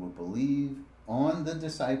those who will believe on the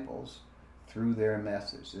disciples through their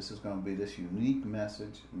message. This is going to be this unique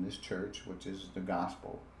message in this church, which is the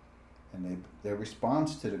gospel. And their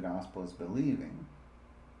response to the gospel is believing.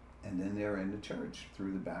 And then they're in the church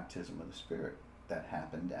through the baptism of the Spirit that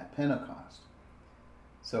happened at Pentecost.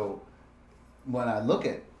 So when I look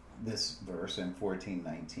at this verse in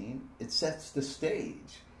 14:19, it sets the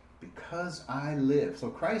stage. Because I live.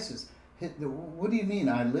 So Christ is, what do you mean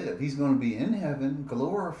I live? He's going to be in heaven,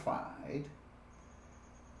 glorified,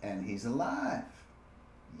 and he's alive.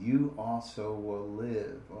 You also will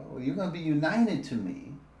live. Well, you're going to be united to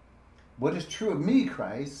me. What is true of me,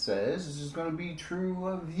 Christ says, is going to be true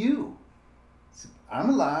of you.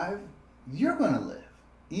 I'm alive. You're going to live.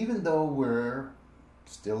 Even though we're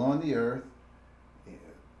still on the earth,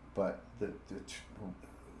 but the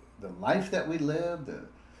life that we live, the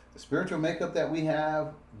spiritual makeup that we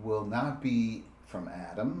have will not be from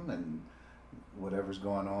Adam and whatever's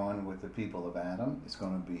going on with the people of Adam. It's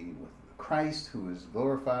going to be with Christ, who is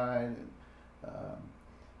glorified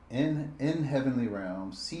in heavenly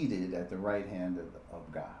realms, seated at the right hand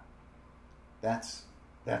of God. That's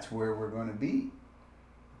where we're going to be.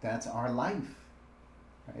 That's our life.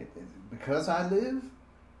 Right? Because I live,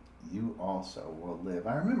 you also will live.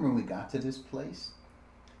 I remember when we got to this place,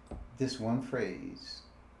 this one phrase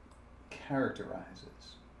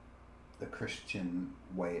characterizes the Christian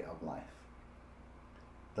way of life.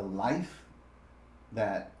 The life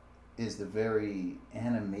that is the very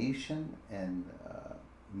animation and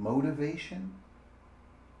motivation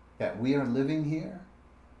that we are living here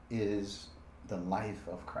is the life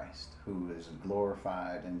of Christ, who is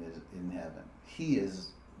glorified and is in heaven. He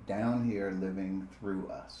is down here living through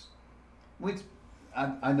us.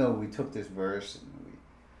 I know we took this verse and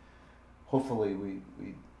hopefully we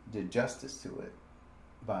did justice to it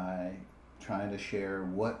by trying to share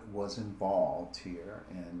what was involved here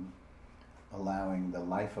in allowing the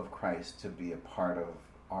life of Christ to be a part of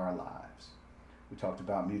our lives. We talked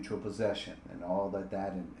about mutual possession and all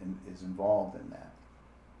that is involved in that.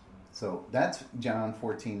 So that's John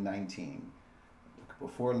 14:19.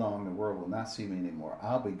 Before long, the world will not see me anymore.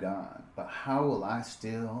 I'll be gone. But how will I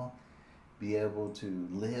still be able to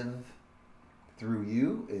live through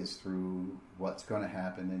you is through what's going to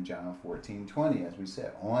happen in John 14:20. As we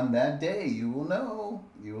said, on that day you will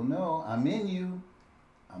know I'm in you,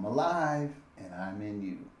 I'm alive, and I'm in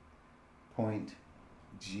you. Point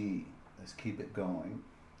G. Let's keep it going.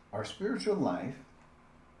 our spiritual life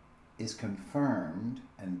is confirmed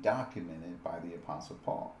and documented by the Apostle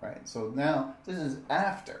Paul, right? So now, this is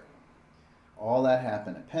after all that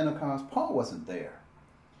happened at Pentecost. Paul wasn't there.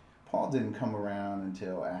 Paul didn't come around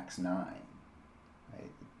until Acts 9.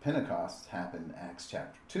 Right? Pentecost happened in Acts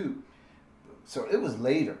chapter 2. So it was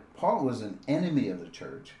later. Paul was an enemy of the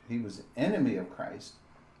church. He was an enemy of Christ.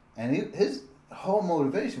 And his whole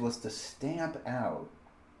motivation was to stamp out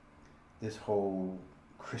this whole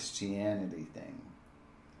Christianity thing.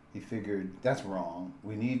 He figured, that's wrong.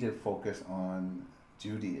 We need to focus on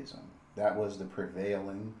Judaism. That was the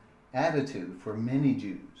prevailing attitude for many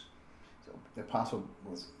Jews. So the apostle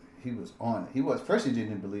was on it. First he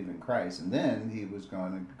didn't believe in Christ, and then he was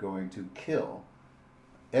going to kill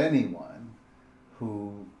anyone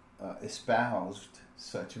who espoused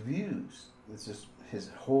such views. It's just his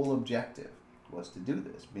whole objective was to do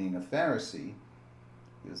this. Being a Pharisee,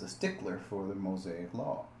 he was a stickler for the Mosaic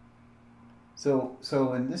law. So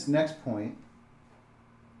in this next point,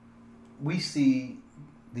 we see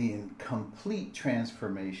the complete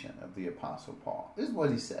transformation of the Apostle Paul. This is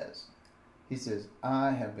what he says. He says,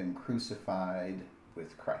 I have been crucified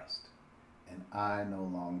with Christ, and I no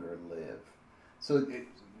longer live. So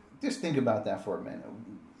just think about that for a minute.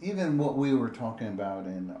 Even what we were talking about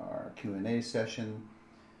in our Q&A session,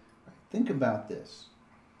 think about this,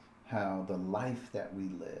 how the life that we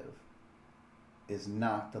live is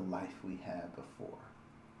not the life we had before.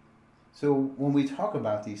 So when we talk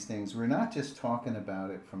about these things, we're not just talking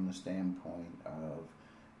about it from the standpoint of,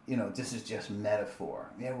 this is just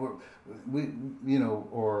metaphor. Yeah, or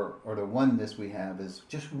the oneness we have is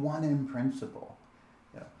just one in principle.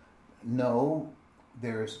 No,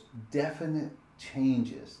 there's definite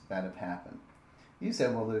changes that have happened. You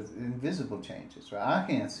said, well, there's invisible changes. Right? I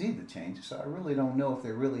can't see the changes, so I really don't know if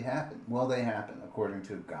they really happen. Well, they happen according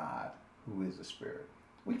to God, who is a spirit.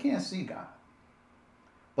 We can't see God.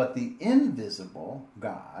 But the invisible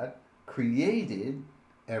God created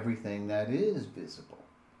everything that is visible.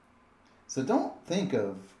 So don't think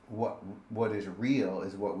of what is real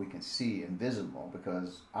is what we can see invisible,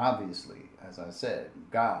 because obviously, as I said,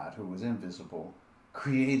 God, who was invisible,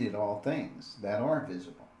 created all things that are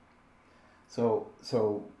visible. So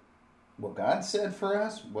what God said for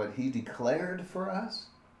us, what he declared for us,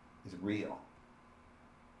 is real.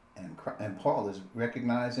 And Paul is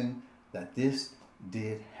recognizing that this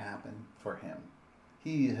did happen for him.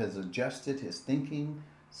 He has adjusted his thinking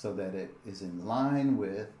so that it is in line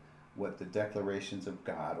with what the declarations of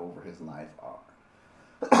God over his life are.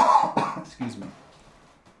 Excuse me.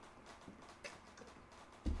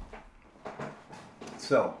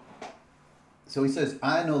 So he says,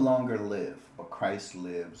 I no longer live, but Christ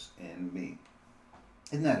lives in me.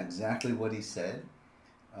 Isn't that exactly what he said?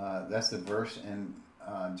 That's the verse in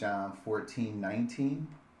John 14:19.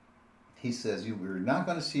 He says, you're not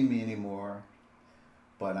going to see me anymore,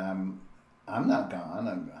 but I'm not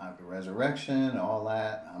gone. I have the resurrection, all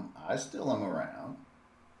that. I still am around.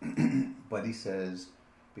 But he says,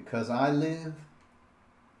 because I live,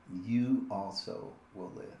 you also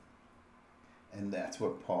will live. And that's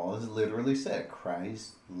what Paul has literally said.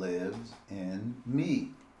 Christ lives in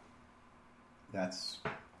me. That's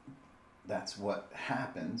what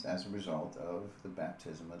happens as a result of the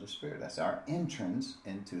baptism of the Spirit. That's our entrance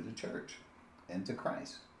into the church, into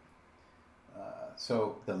Christ.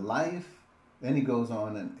 So the life, then he goes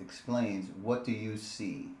on and explains, what do you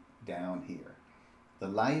see down here? The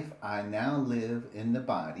life I now live in the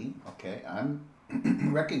body, okay, I'm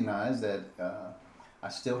recognize that I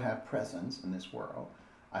still have presence in this world.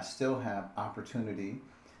 I still have opportunity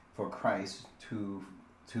for Christ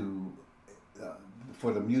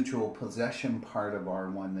for the mutual possession part of our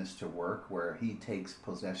oneness to work, where he takes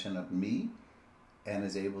possession of me and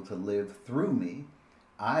is able to live through me.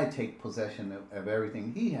 I take possession of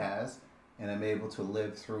everything he has and am able to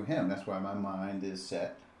live through him. That's why my mind is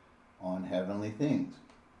set on heavenly things.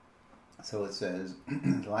 So it says,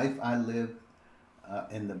 life I live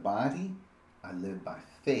in the body, I live by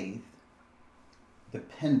faith,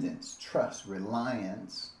 dependence, trust,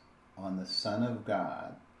 reliance on the Son of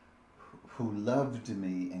God, who loved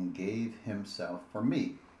me and gave himself for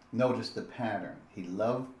me. Notice the pattern. He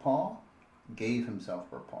loved Paul, gave himself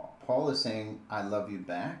for Paul. Paul is saying, I love you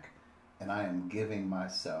back, and I am giving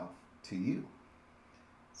myself to you.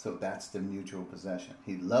 So that's the mutual possession.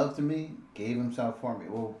 He loved me, gave himself for me.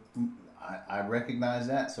 Well, I recognize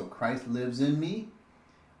that. So Christ lives in me.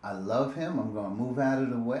 I love him. I'm going to move out of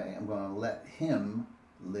the way. I'm going to let him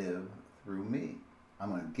live through me. I'm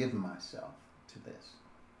going to give myself to this.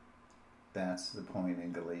 That's the point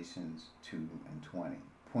in Galatians 2:20.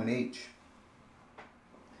 Point H.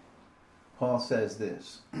 Paul says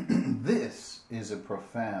this, this is a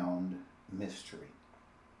profound mystery,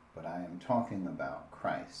 but I am talking about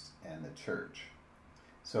Christ and the church.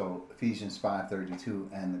 So Ephesians 5:32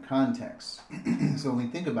 and the context. So when we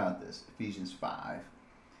think about this, Ephesians 5,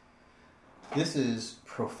 this is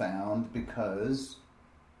profound because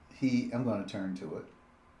I'm going to turn to it.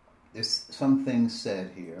 There's some things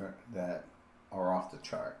said here that are off the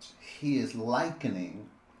charts. He is likening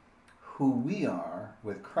who we are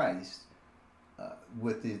with Christ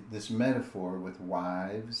with this metaphor with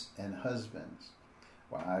wives and husbands.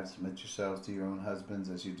 Wives, submit yourselves to your own husbands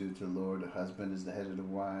as you do to the Lord. The husband is the head of the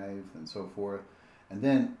wife, and so forth. And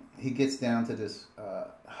then he gets down to this,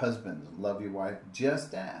 husbands, love your wife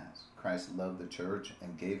just as Christ loved the church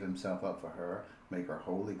and gave himself up for her, make her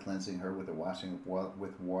holy, cleansing her with the washing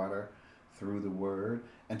with water through the word,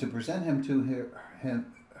 and to present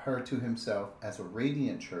her to himself as a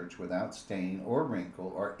radiant church without stain or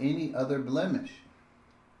wrinkle or any other blemish,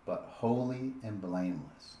 but holy and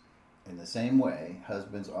blameless. In the same way,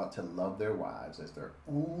 husbands ought to love their wives as their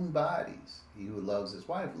own bodies. He who loves his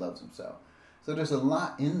wife loves himself. So there's a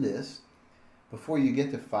lot in this before you get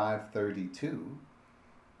to 5:32,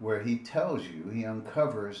 where he tells you, he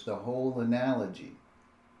uncovers the whole analogy.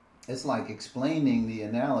 It's like explaining the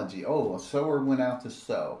analogy. Oh, a sower went out to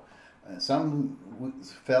sow. Some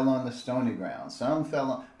fell on the stony ground. Some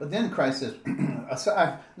fell on... But then Christ says,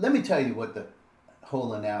 let me tell you what the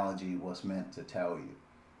whole analogy was meant to tell you.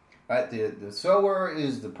 Right? The sower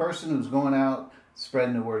is the person who's going out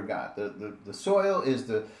spreading the word of God. The soil is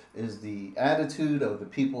the attitude of the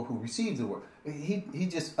people who receive the word. He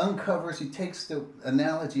just uncovers, he takes the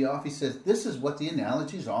analogy off. He says, this is what the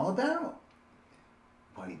analogy is all about.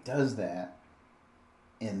 But he does that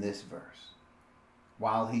in this verse.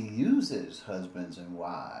 While he uses husbands and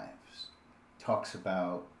wives, talks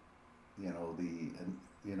about,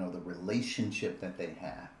 the relationship that they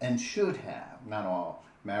have and should have. Not all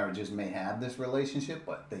marriages may have this relationship,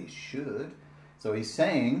 but they should. So he's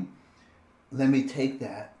saying, let me take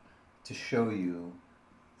that to show you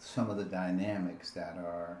some of the dynamics that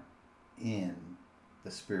are in the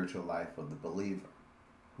spiritual life of the believer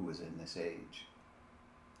who is in this age.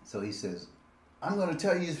 So he says, I'm going to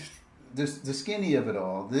tell you the skinny of it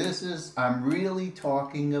all. I'm really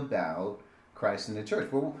talking about Christ and the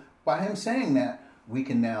church. Well, by him saying that, we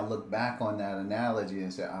can now look back on that analogy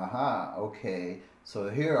and say, aha, okay, so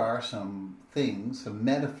here are some things, some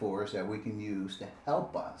metaphors that we can use to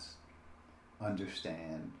help us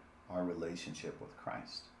understand our relationship with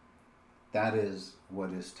Christ. That is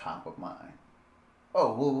what is top of mind.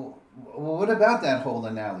 Oh, well, what about that whole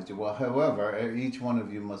analogy? Well, however, each one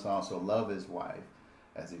of you must also love his wife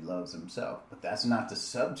as he loves himself. But that's not the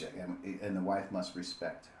subject, and the wife must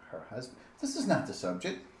respect her husband. This is not the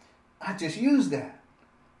subject. I just use that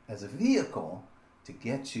as a vehicle to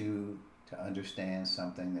get you to understand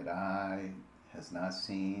something that eye has not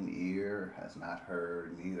seen, ear has not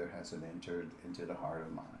heard, neither has it entered into the heart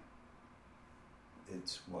of mine.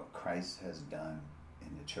 It's what Christ has done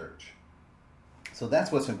in the church. So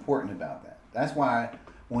that's what's important about that. That's why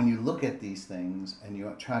when you look at these things and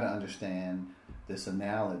you try to understand this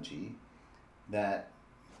analogy, that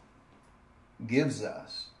gives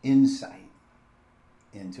us insight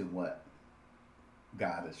into what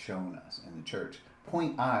God has shown us in the church.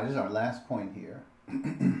 Point I, this is our last point here.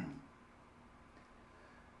 And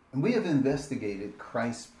we have investigated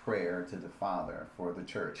Christ's prayer to the Father for the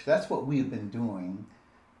church. That's what we have been doing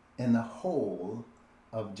in the whole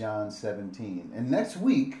of John 17. And next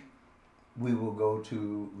week, we will go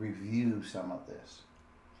to review some of this.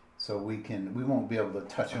 So we won't be able to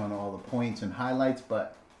touch on all the points and highlights,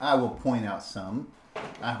 but I will point out some.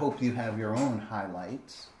 I hope you have your own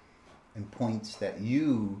highlights and points that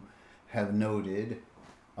you have noted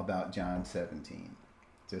about John 17.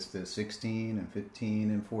 Just the 16 and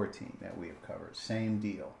 15 and 14 that we have covered. Same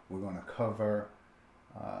deal. We're going to cover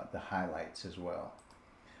the highlights as well.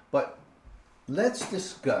 But let's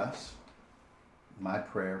discuss my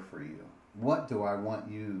prayer for you. What do I want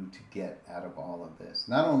you to get out of all of this?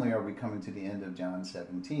 Not only are we coming to the end of John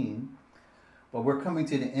 17, but we're coming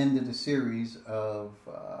to the end of the series of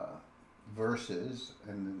verses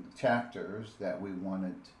and chapters that we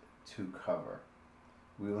wanted to cover.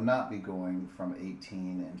 We will not be going from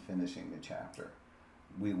 18 and finishing the chapter.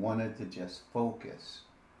 We wanted to just focus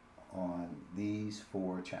on these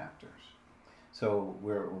 4 chapters. So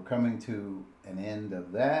we're coming to an end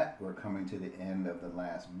of that. We're coming to the end of the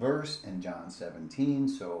last verse in John 17.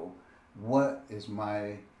 So what is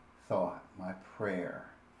my thought, my prayer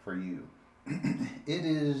for you? It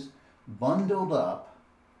is bundled up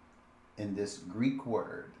in this Greek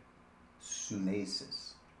word,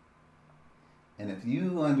 sunesis. And if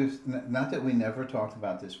you understand, not that we never talked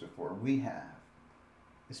about this before, we have,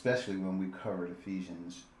 especially when we covered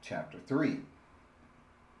Ephesians chapter 3.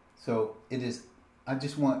 So it is, I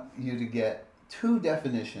just want you to get two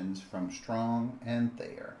definitions from Strong and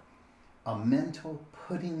Thayer. A mental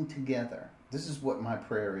putting together. This is what my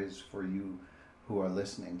prayer is for you who are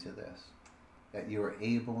listening to this, that you are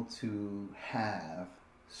able to have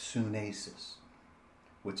sunesis,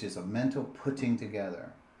 which is a mental putting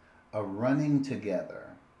together, a running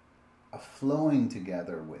together, a flowing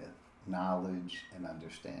together with knowledge and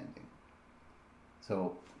understanding.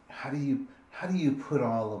 So how do you put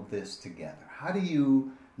all of this together? How do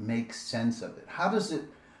you make sense of it? How does it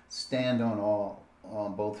stand on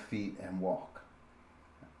both feet and walk?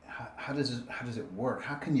 How does it work?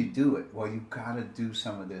 How can you do it? Well, you've got to do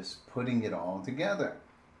some of this putting it all together,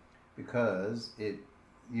 because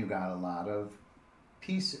you got a lot of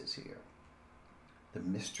pieces here. The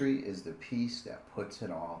mystery is the piece that puts it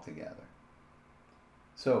all together.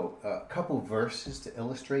 So a couple verses to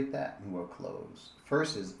illustrate that, and we'll close.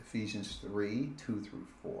 First is Ephesians 3, 2 through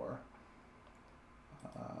 4.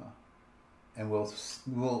 And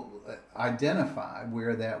we'll identify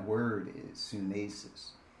where that word is,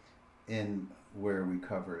 sunesis, in where we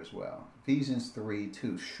cover as well. Ephesians 3,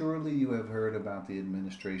 2. Surely you have heard about the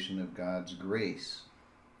administration of God's grace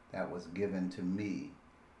that was given to me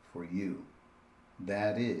for you.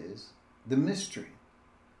 That is the mystery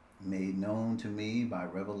made known to me by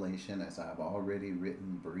revelation, as I've already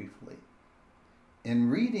written briefly. In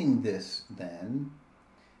reading this, then,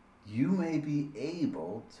 you may be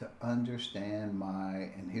able to understand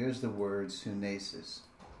and here's the word sunesis,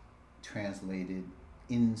 translated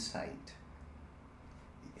insight.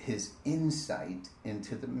 His insight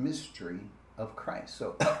into the mystery of Christ.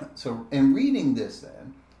 So in reading this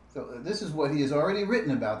then, so this is what he has already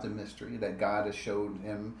written about the mystery that God has showed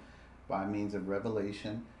him by means of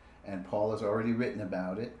revelation, and Paul has already written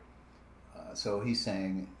about it. So he's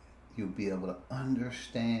saying you'll be able to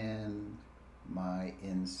understand my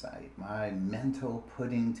insight, my mental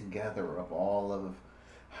putting together of all of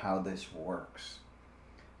how this works,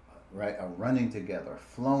 right? A running together,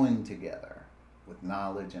 flowing together with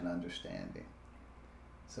knowledge and understanding.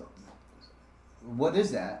 So what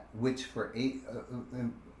is that which for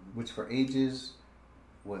ages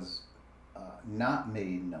was not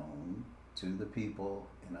made known to the people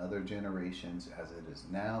in other generations, as it has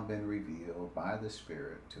now been revealed by the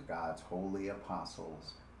Spirit to God's holy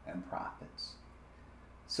apostles and prophets.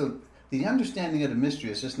 So the understanding of the mystery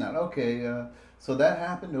is just not, so that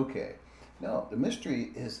happened, okay. No, the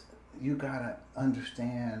mystery is you got to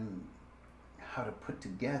understand how to put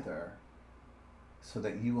together so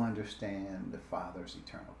that you understand the Father's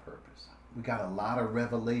eternal purpose. We got a lot of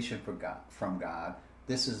revelation from God.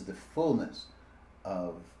 This is the fullness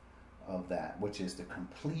of that, which is the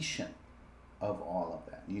completion of all of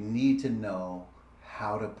that. You need to know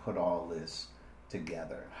how to put all this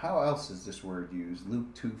together. How else is this word used?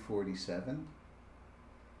 Luke 2:47.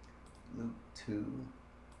 Luke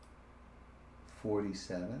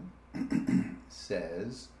 2:47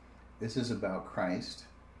 says, this is about Christ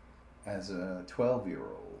as a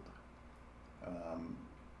 12-year-old.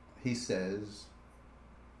 He says,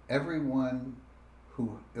 everyone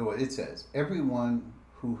who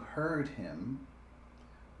heard him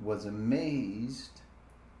was amazed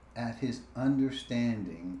at his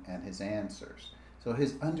understanding and his answers. So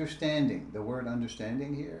his understanding, the word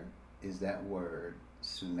understanding here is that word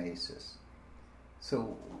sunesis.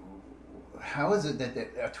 So how is it that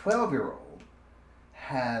a 12-year-old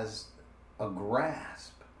has a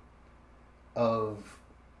grasp of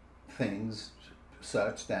things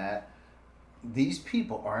such that these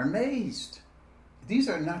people are amazed? These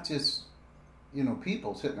are not just,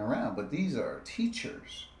 people sitting around, but these are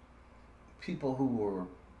teachers, people who were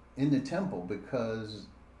in the temple because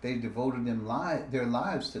they devoted their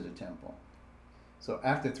lives to the temple. So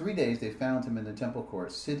after 3 days, they found him in the temple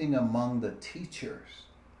court, sitting among the teachers,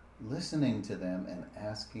 listening to them and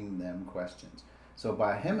asking them questions. So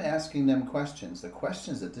by him asking them questions, the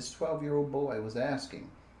questions that this 12-year-old boy was asking,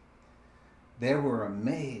 they were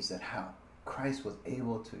amazed at how Christ was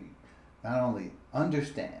able to not only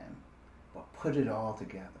understand, but put it all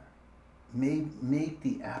together. Make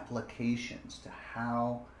the applications to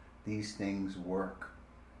how these things work.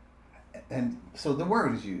 And so the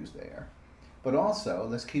word is used there. But also,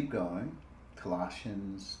 let's keep going.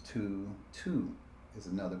 Colossians 2:2 is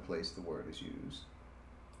another place the word is used.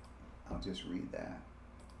 I'll just read that.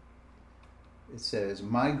 It says,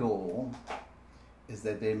 my goal is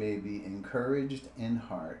that they may be encouraged in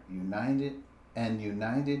heart, united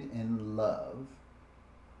in love,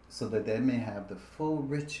 so that they may have the full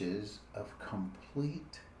riches of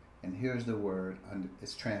complete, and here's the word,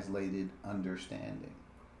 it's translated understanding.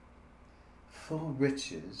 Full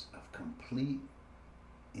riches of complete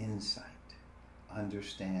insight,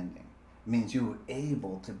 understanding. Means you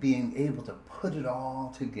were being able to put it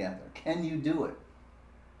all together. Can you do it?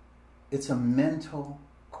 It's a mental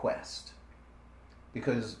quest.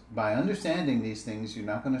 Because by understanding these things, you're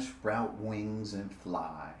not going to sprout wings and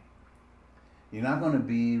fly. You're not going to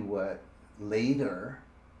be what later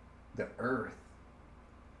the earth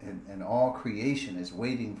and all creation is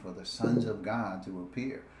waiting for the sons of God to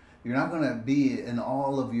appear. You're not going to be in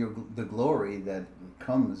all of the glory that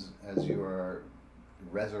comes as you are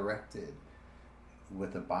resurrected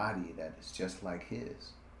with a body that is just like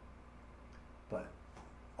his. But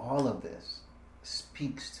all of this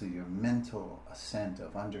speaks to your mental ascent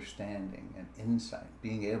of understanding and insight,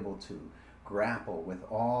 being able to grapple with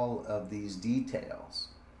all of these details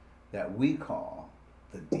that we call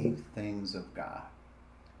the deep things of God.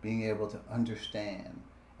 Being able to understand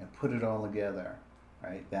and put it all together,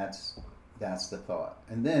 right? That's the thought.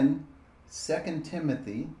 And then 2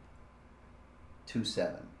 Timothy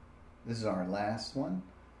 2:7. This is our last one.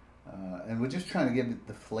 And we're just trying to give it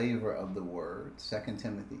the flavor of the word. 2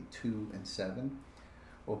 Timothy 2:7.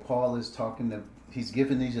 Well, Paul is he's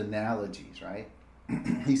given these analogies, right?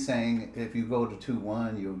 He's saying, if you go to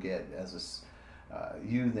 2:1, you'll get,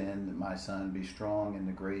 you then, my son, be strong in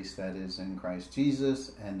the grace that is in Christ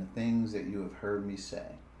Jesus, and the things that you have heard me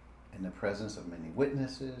say, in the presence of many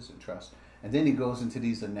witnesses, and trust. And then he goes into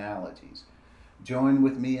these analogies. Join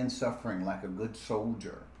with me in suffering like a good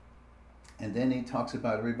soldier. And then he talks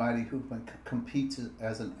about everybody who competes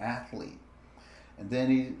as an athlete. And then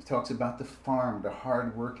he talks about the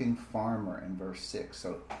hard-working farmer in verse 6.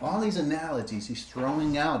 So all these analogies he's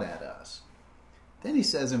throwing out at us. Then he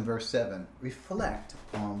says in verse 7, reflect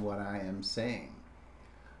on what I am saying,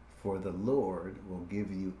 for the Lord will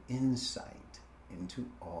give you insight into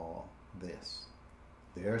all this.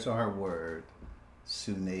 There's our word,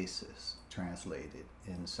 sunesis, translated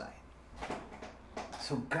insight.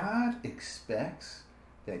 So God expects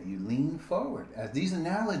that you lean forward. As these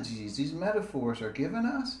analogies, these metaphors are given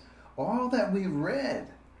us, all that we read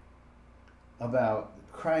about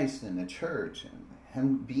Christ and the church and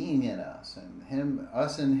him being in us and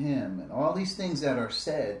us in him and all these things that are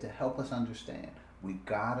said to help us understand, we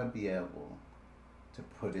gotta be able to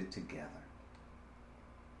put it together.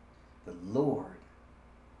 The Lord,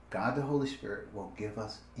 God the Holy Spirit, will give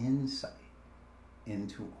us insight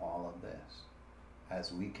into all of this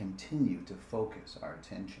as we continue to focus our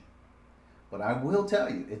attention. But I will tell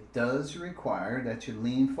you, it does require that you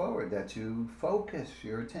lean forward, that you focus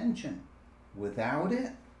your attention. Without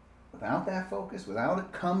it, without that focus, without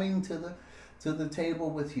it coming to the table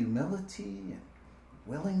with humility and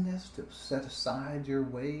willingness to set aside your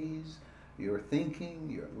ways, your thinking,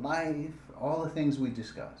 your life, all the things we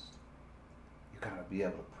discussed, you got to be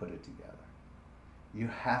able to put it together. You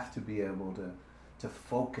have to be able to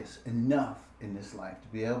focus enough in this life to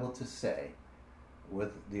be able to say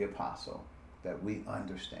with the apostle that we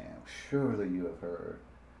understand. Surely you have heard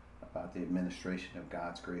about the administration of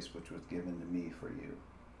God's grace which was given to me for you.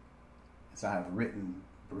 As I have written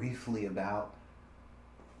briefly about,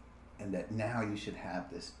 and that now you should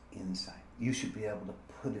have this insight. You should be able to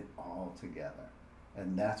put it all together.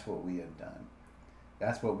 And that's what we have done.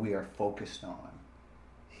 That's what we are focused on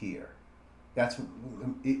here. That's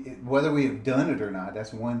whether we have done it or not,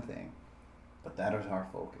 that's one thing. But that is our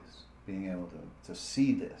focus, being able to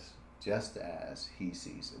see this just as he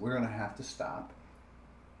sees it. We're going to have to stop.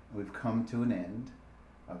 We've come to an end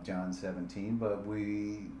of John 17, but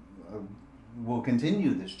we will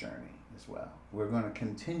continue this journey as well. We're going to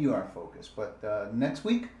continue our focus. But next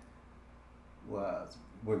week, we're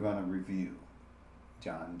going to review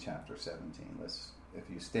John chapter 17. If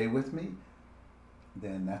you stay with me,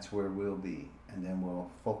 then that's where we'll be. And then we'll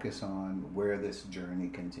focus on where this journey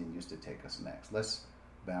continues to take us next. Let's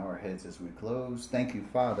bow our heads as we close. Thank you,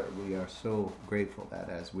 Father. We are so grateful that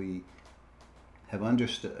as we have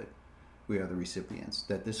understood, we are the recipients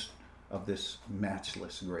of this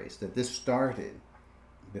matchless grace, that this started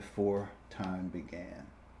before time began.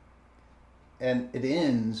 And it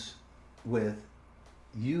ends with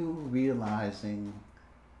you realizing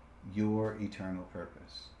your eternal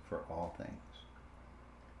purpose for all things.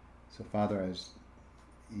 So, Father, as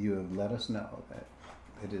you have let us know that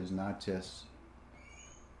it is not just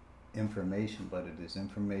information, but it is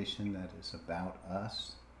information that is about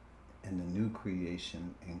us and the new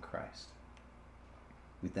creation in Christ.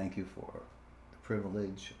 We thank you for the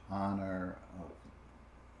privilege, honor of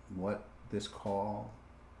what this call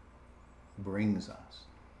brings us.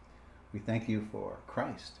 We thank you for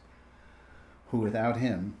Christ, who without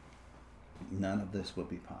him, none of this would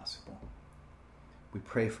be possible. We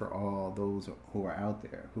pray for all those who are out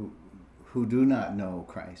there who do not know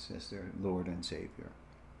Christ as their Lord and Savior.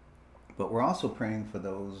 But we're also praying for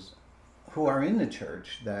those who are in the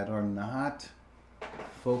church that are not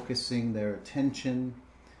focusing their attention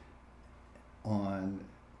on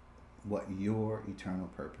what your eternal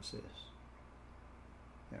purpose is.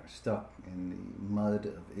 They're stuck in the mud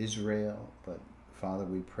of Israel, but Father,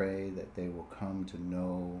 we pray that they will come to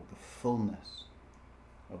know the fullness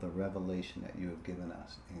of the revelation that you have given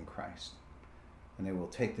us in Christ. And they will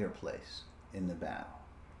take their place in the battle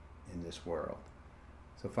in this world.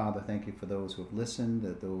 So Father, thank you for those who have listened,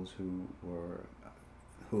 those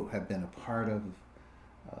who have been a part of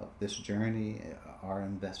this journey, our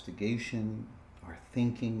investigation, our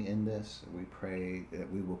thinking in this. We pray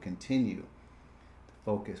that we will continue to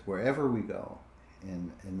focus wherever we go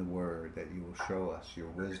in the Word, that you will show us your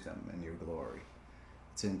wisdom and your glory.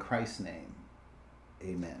 It's in Christ's name.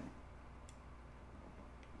 Amen.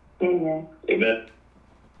 Amen. Amen.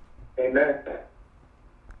 Amen.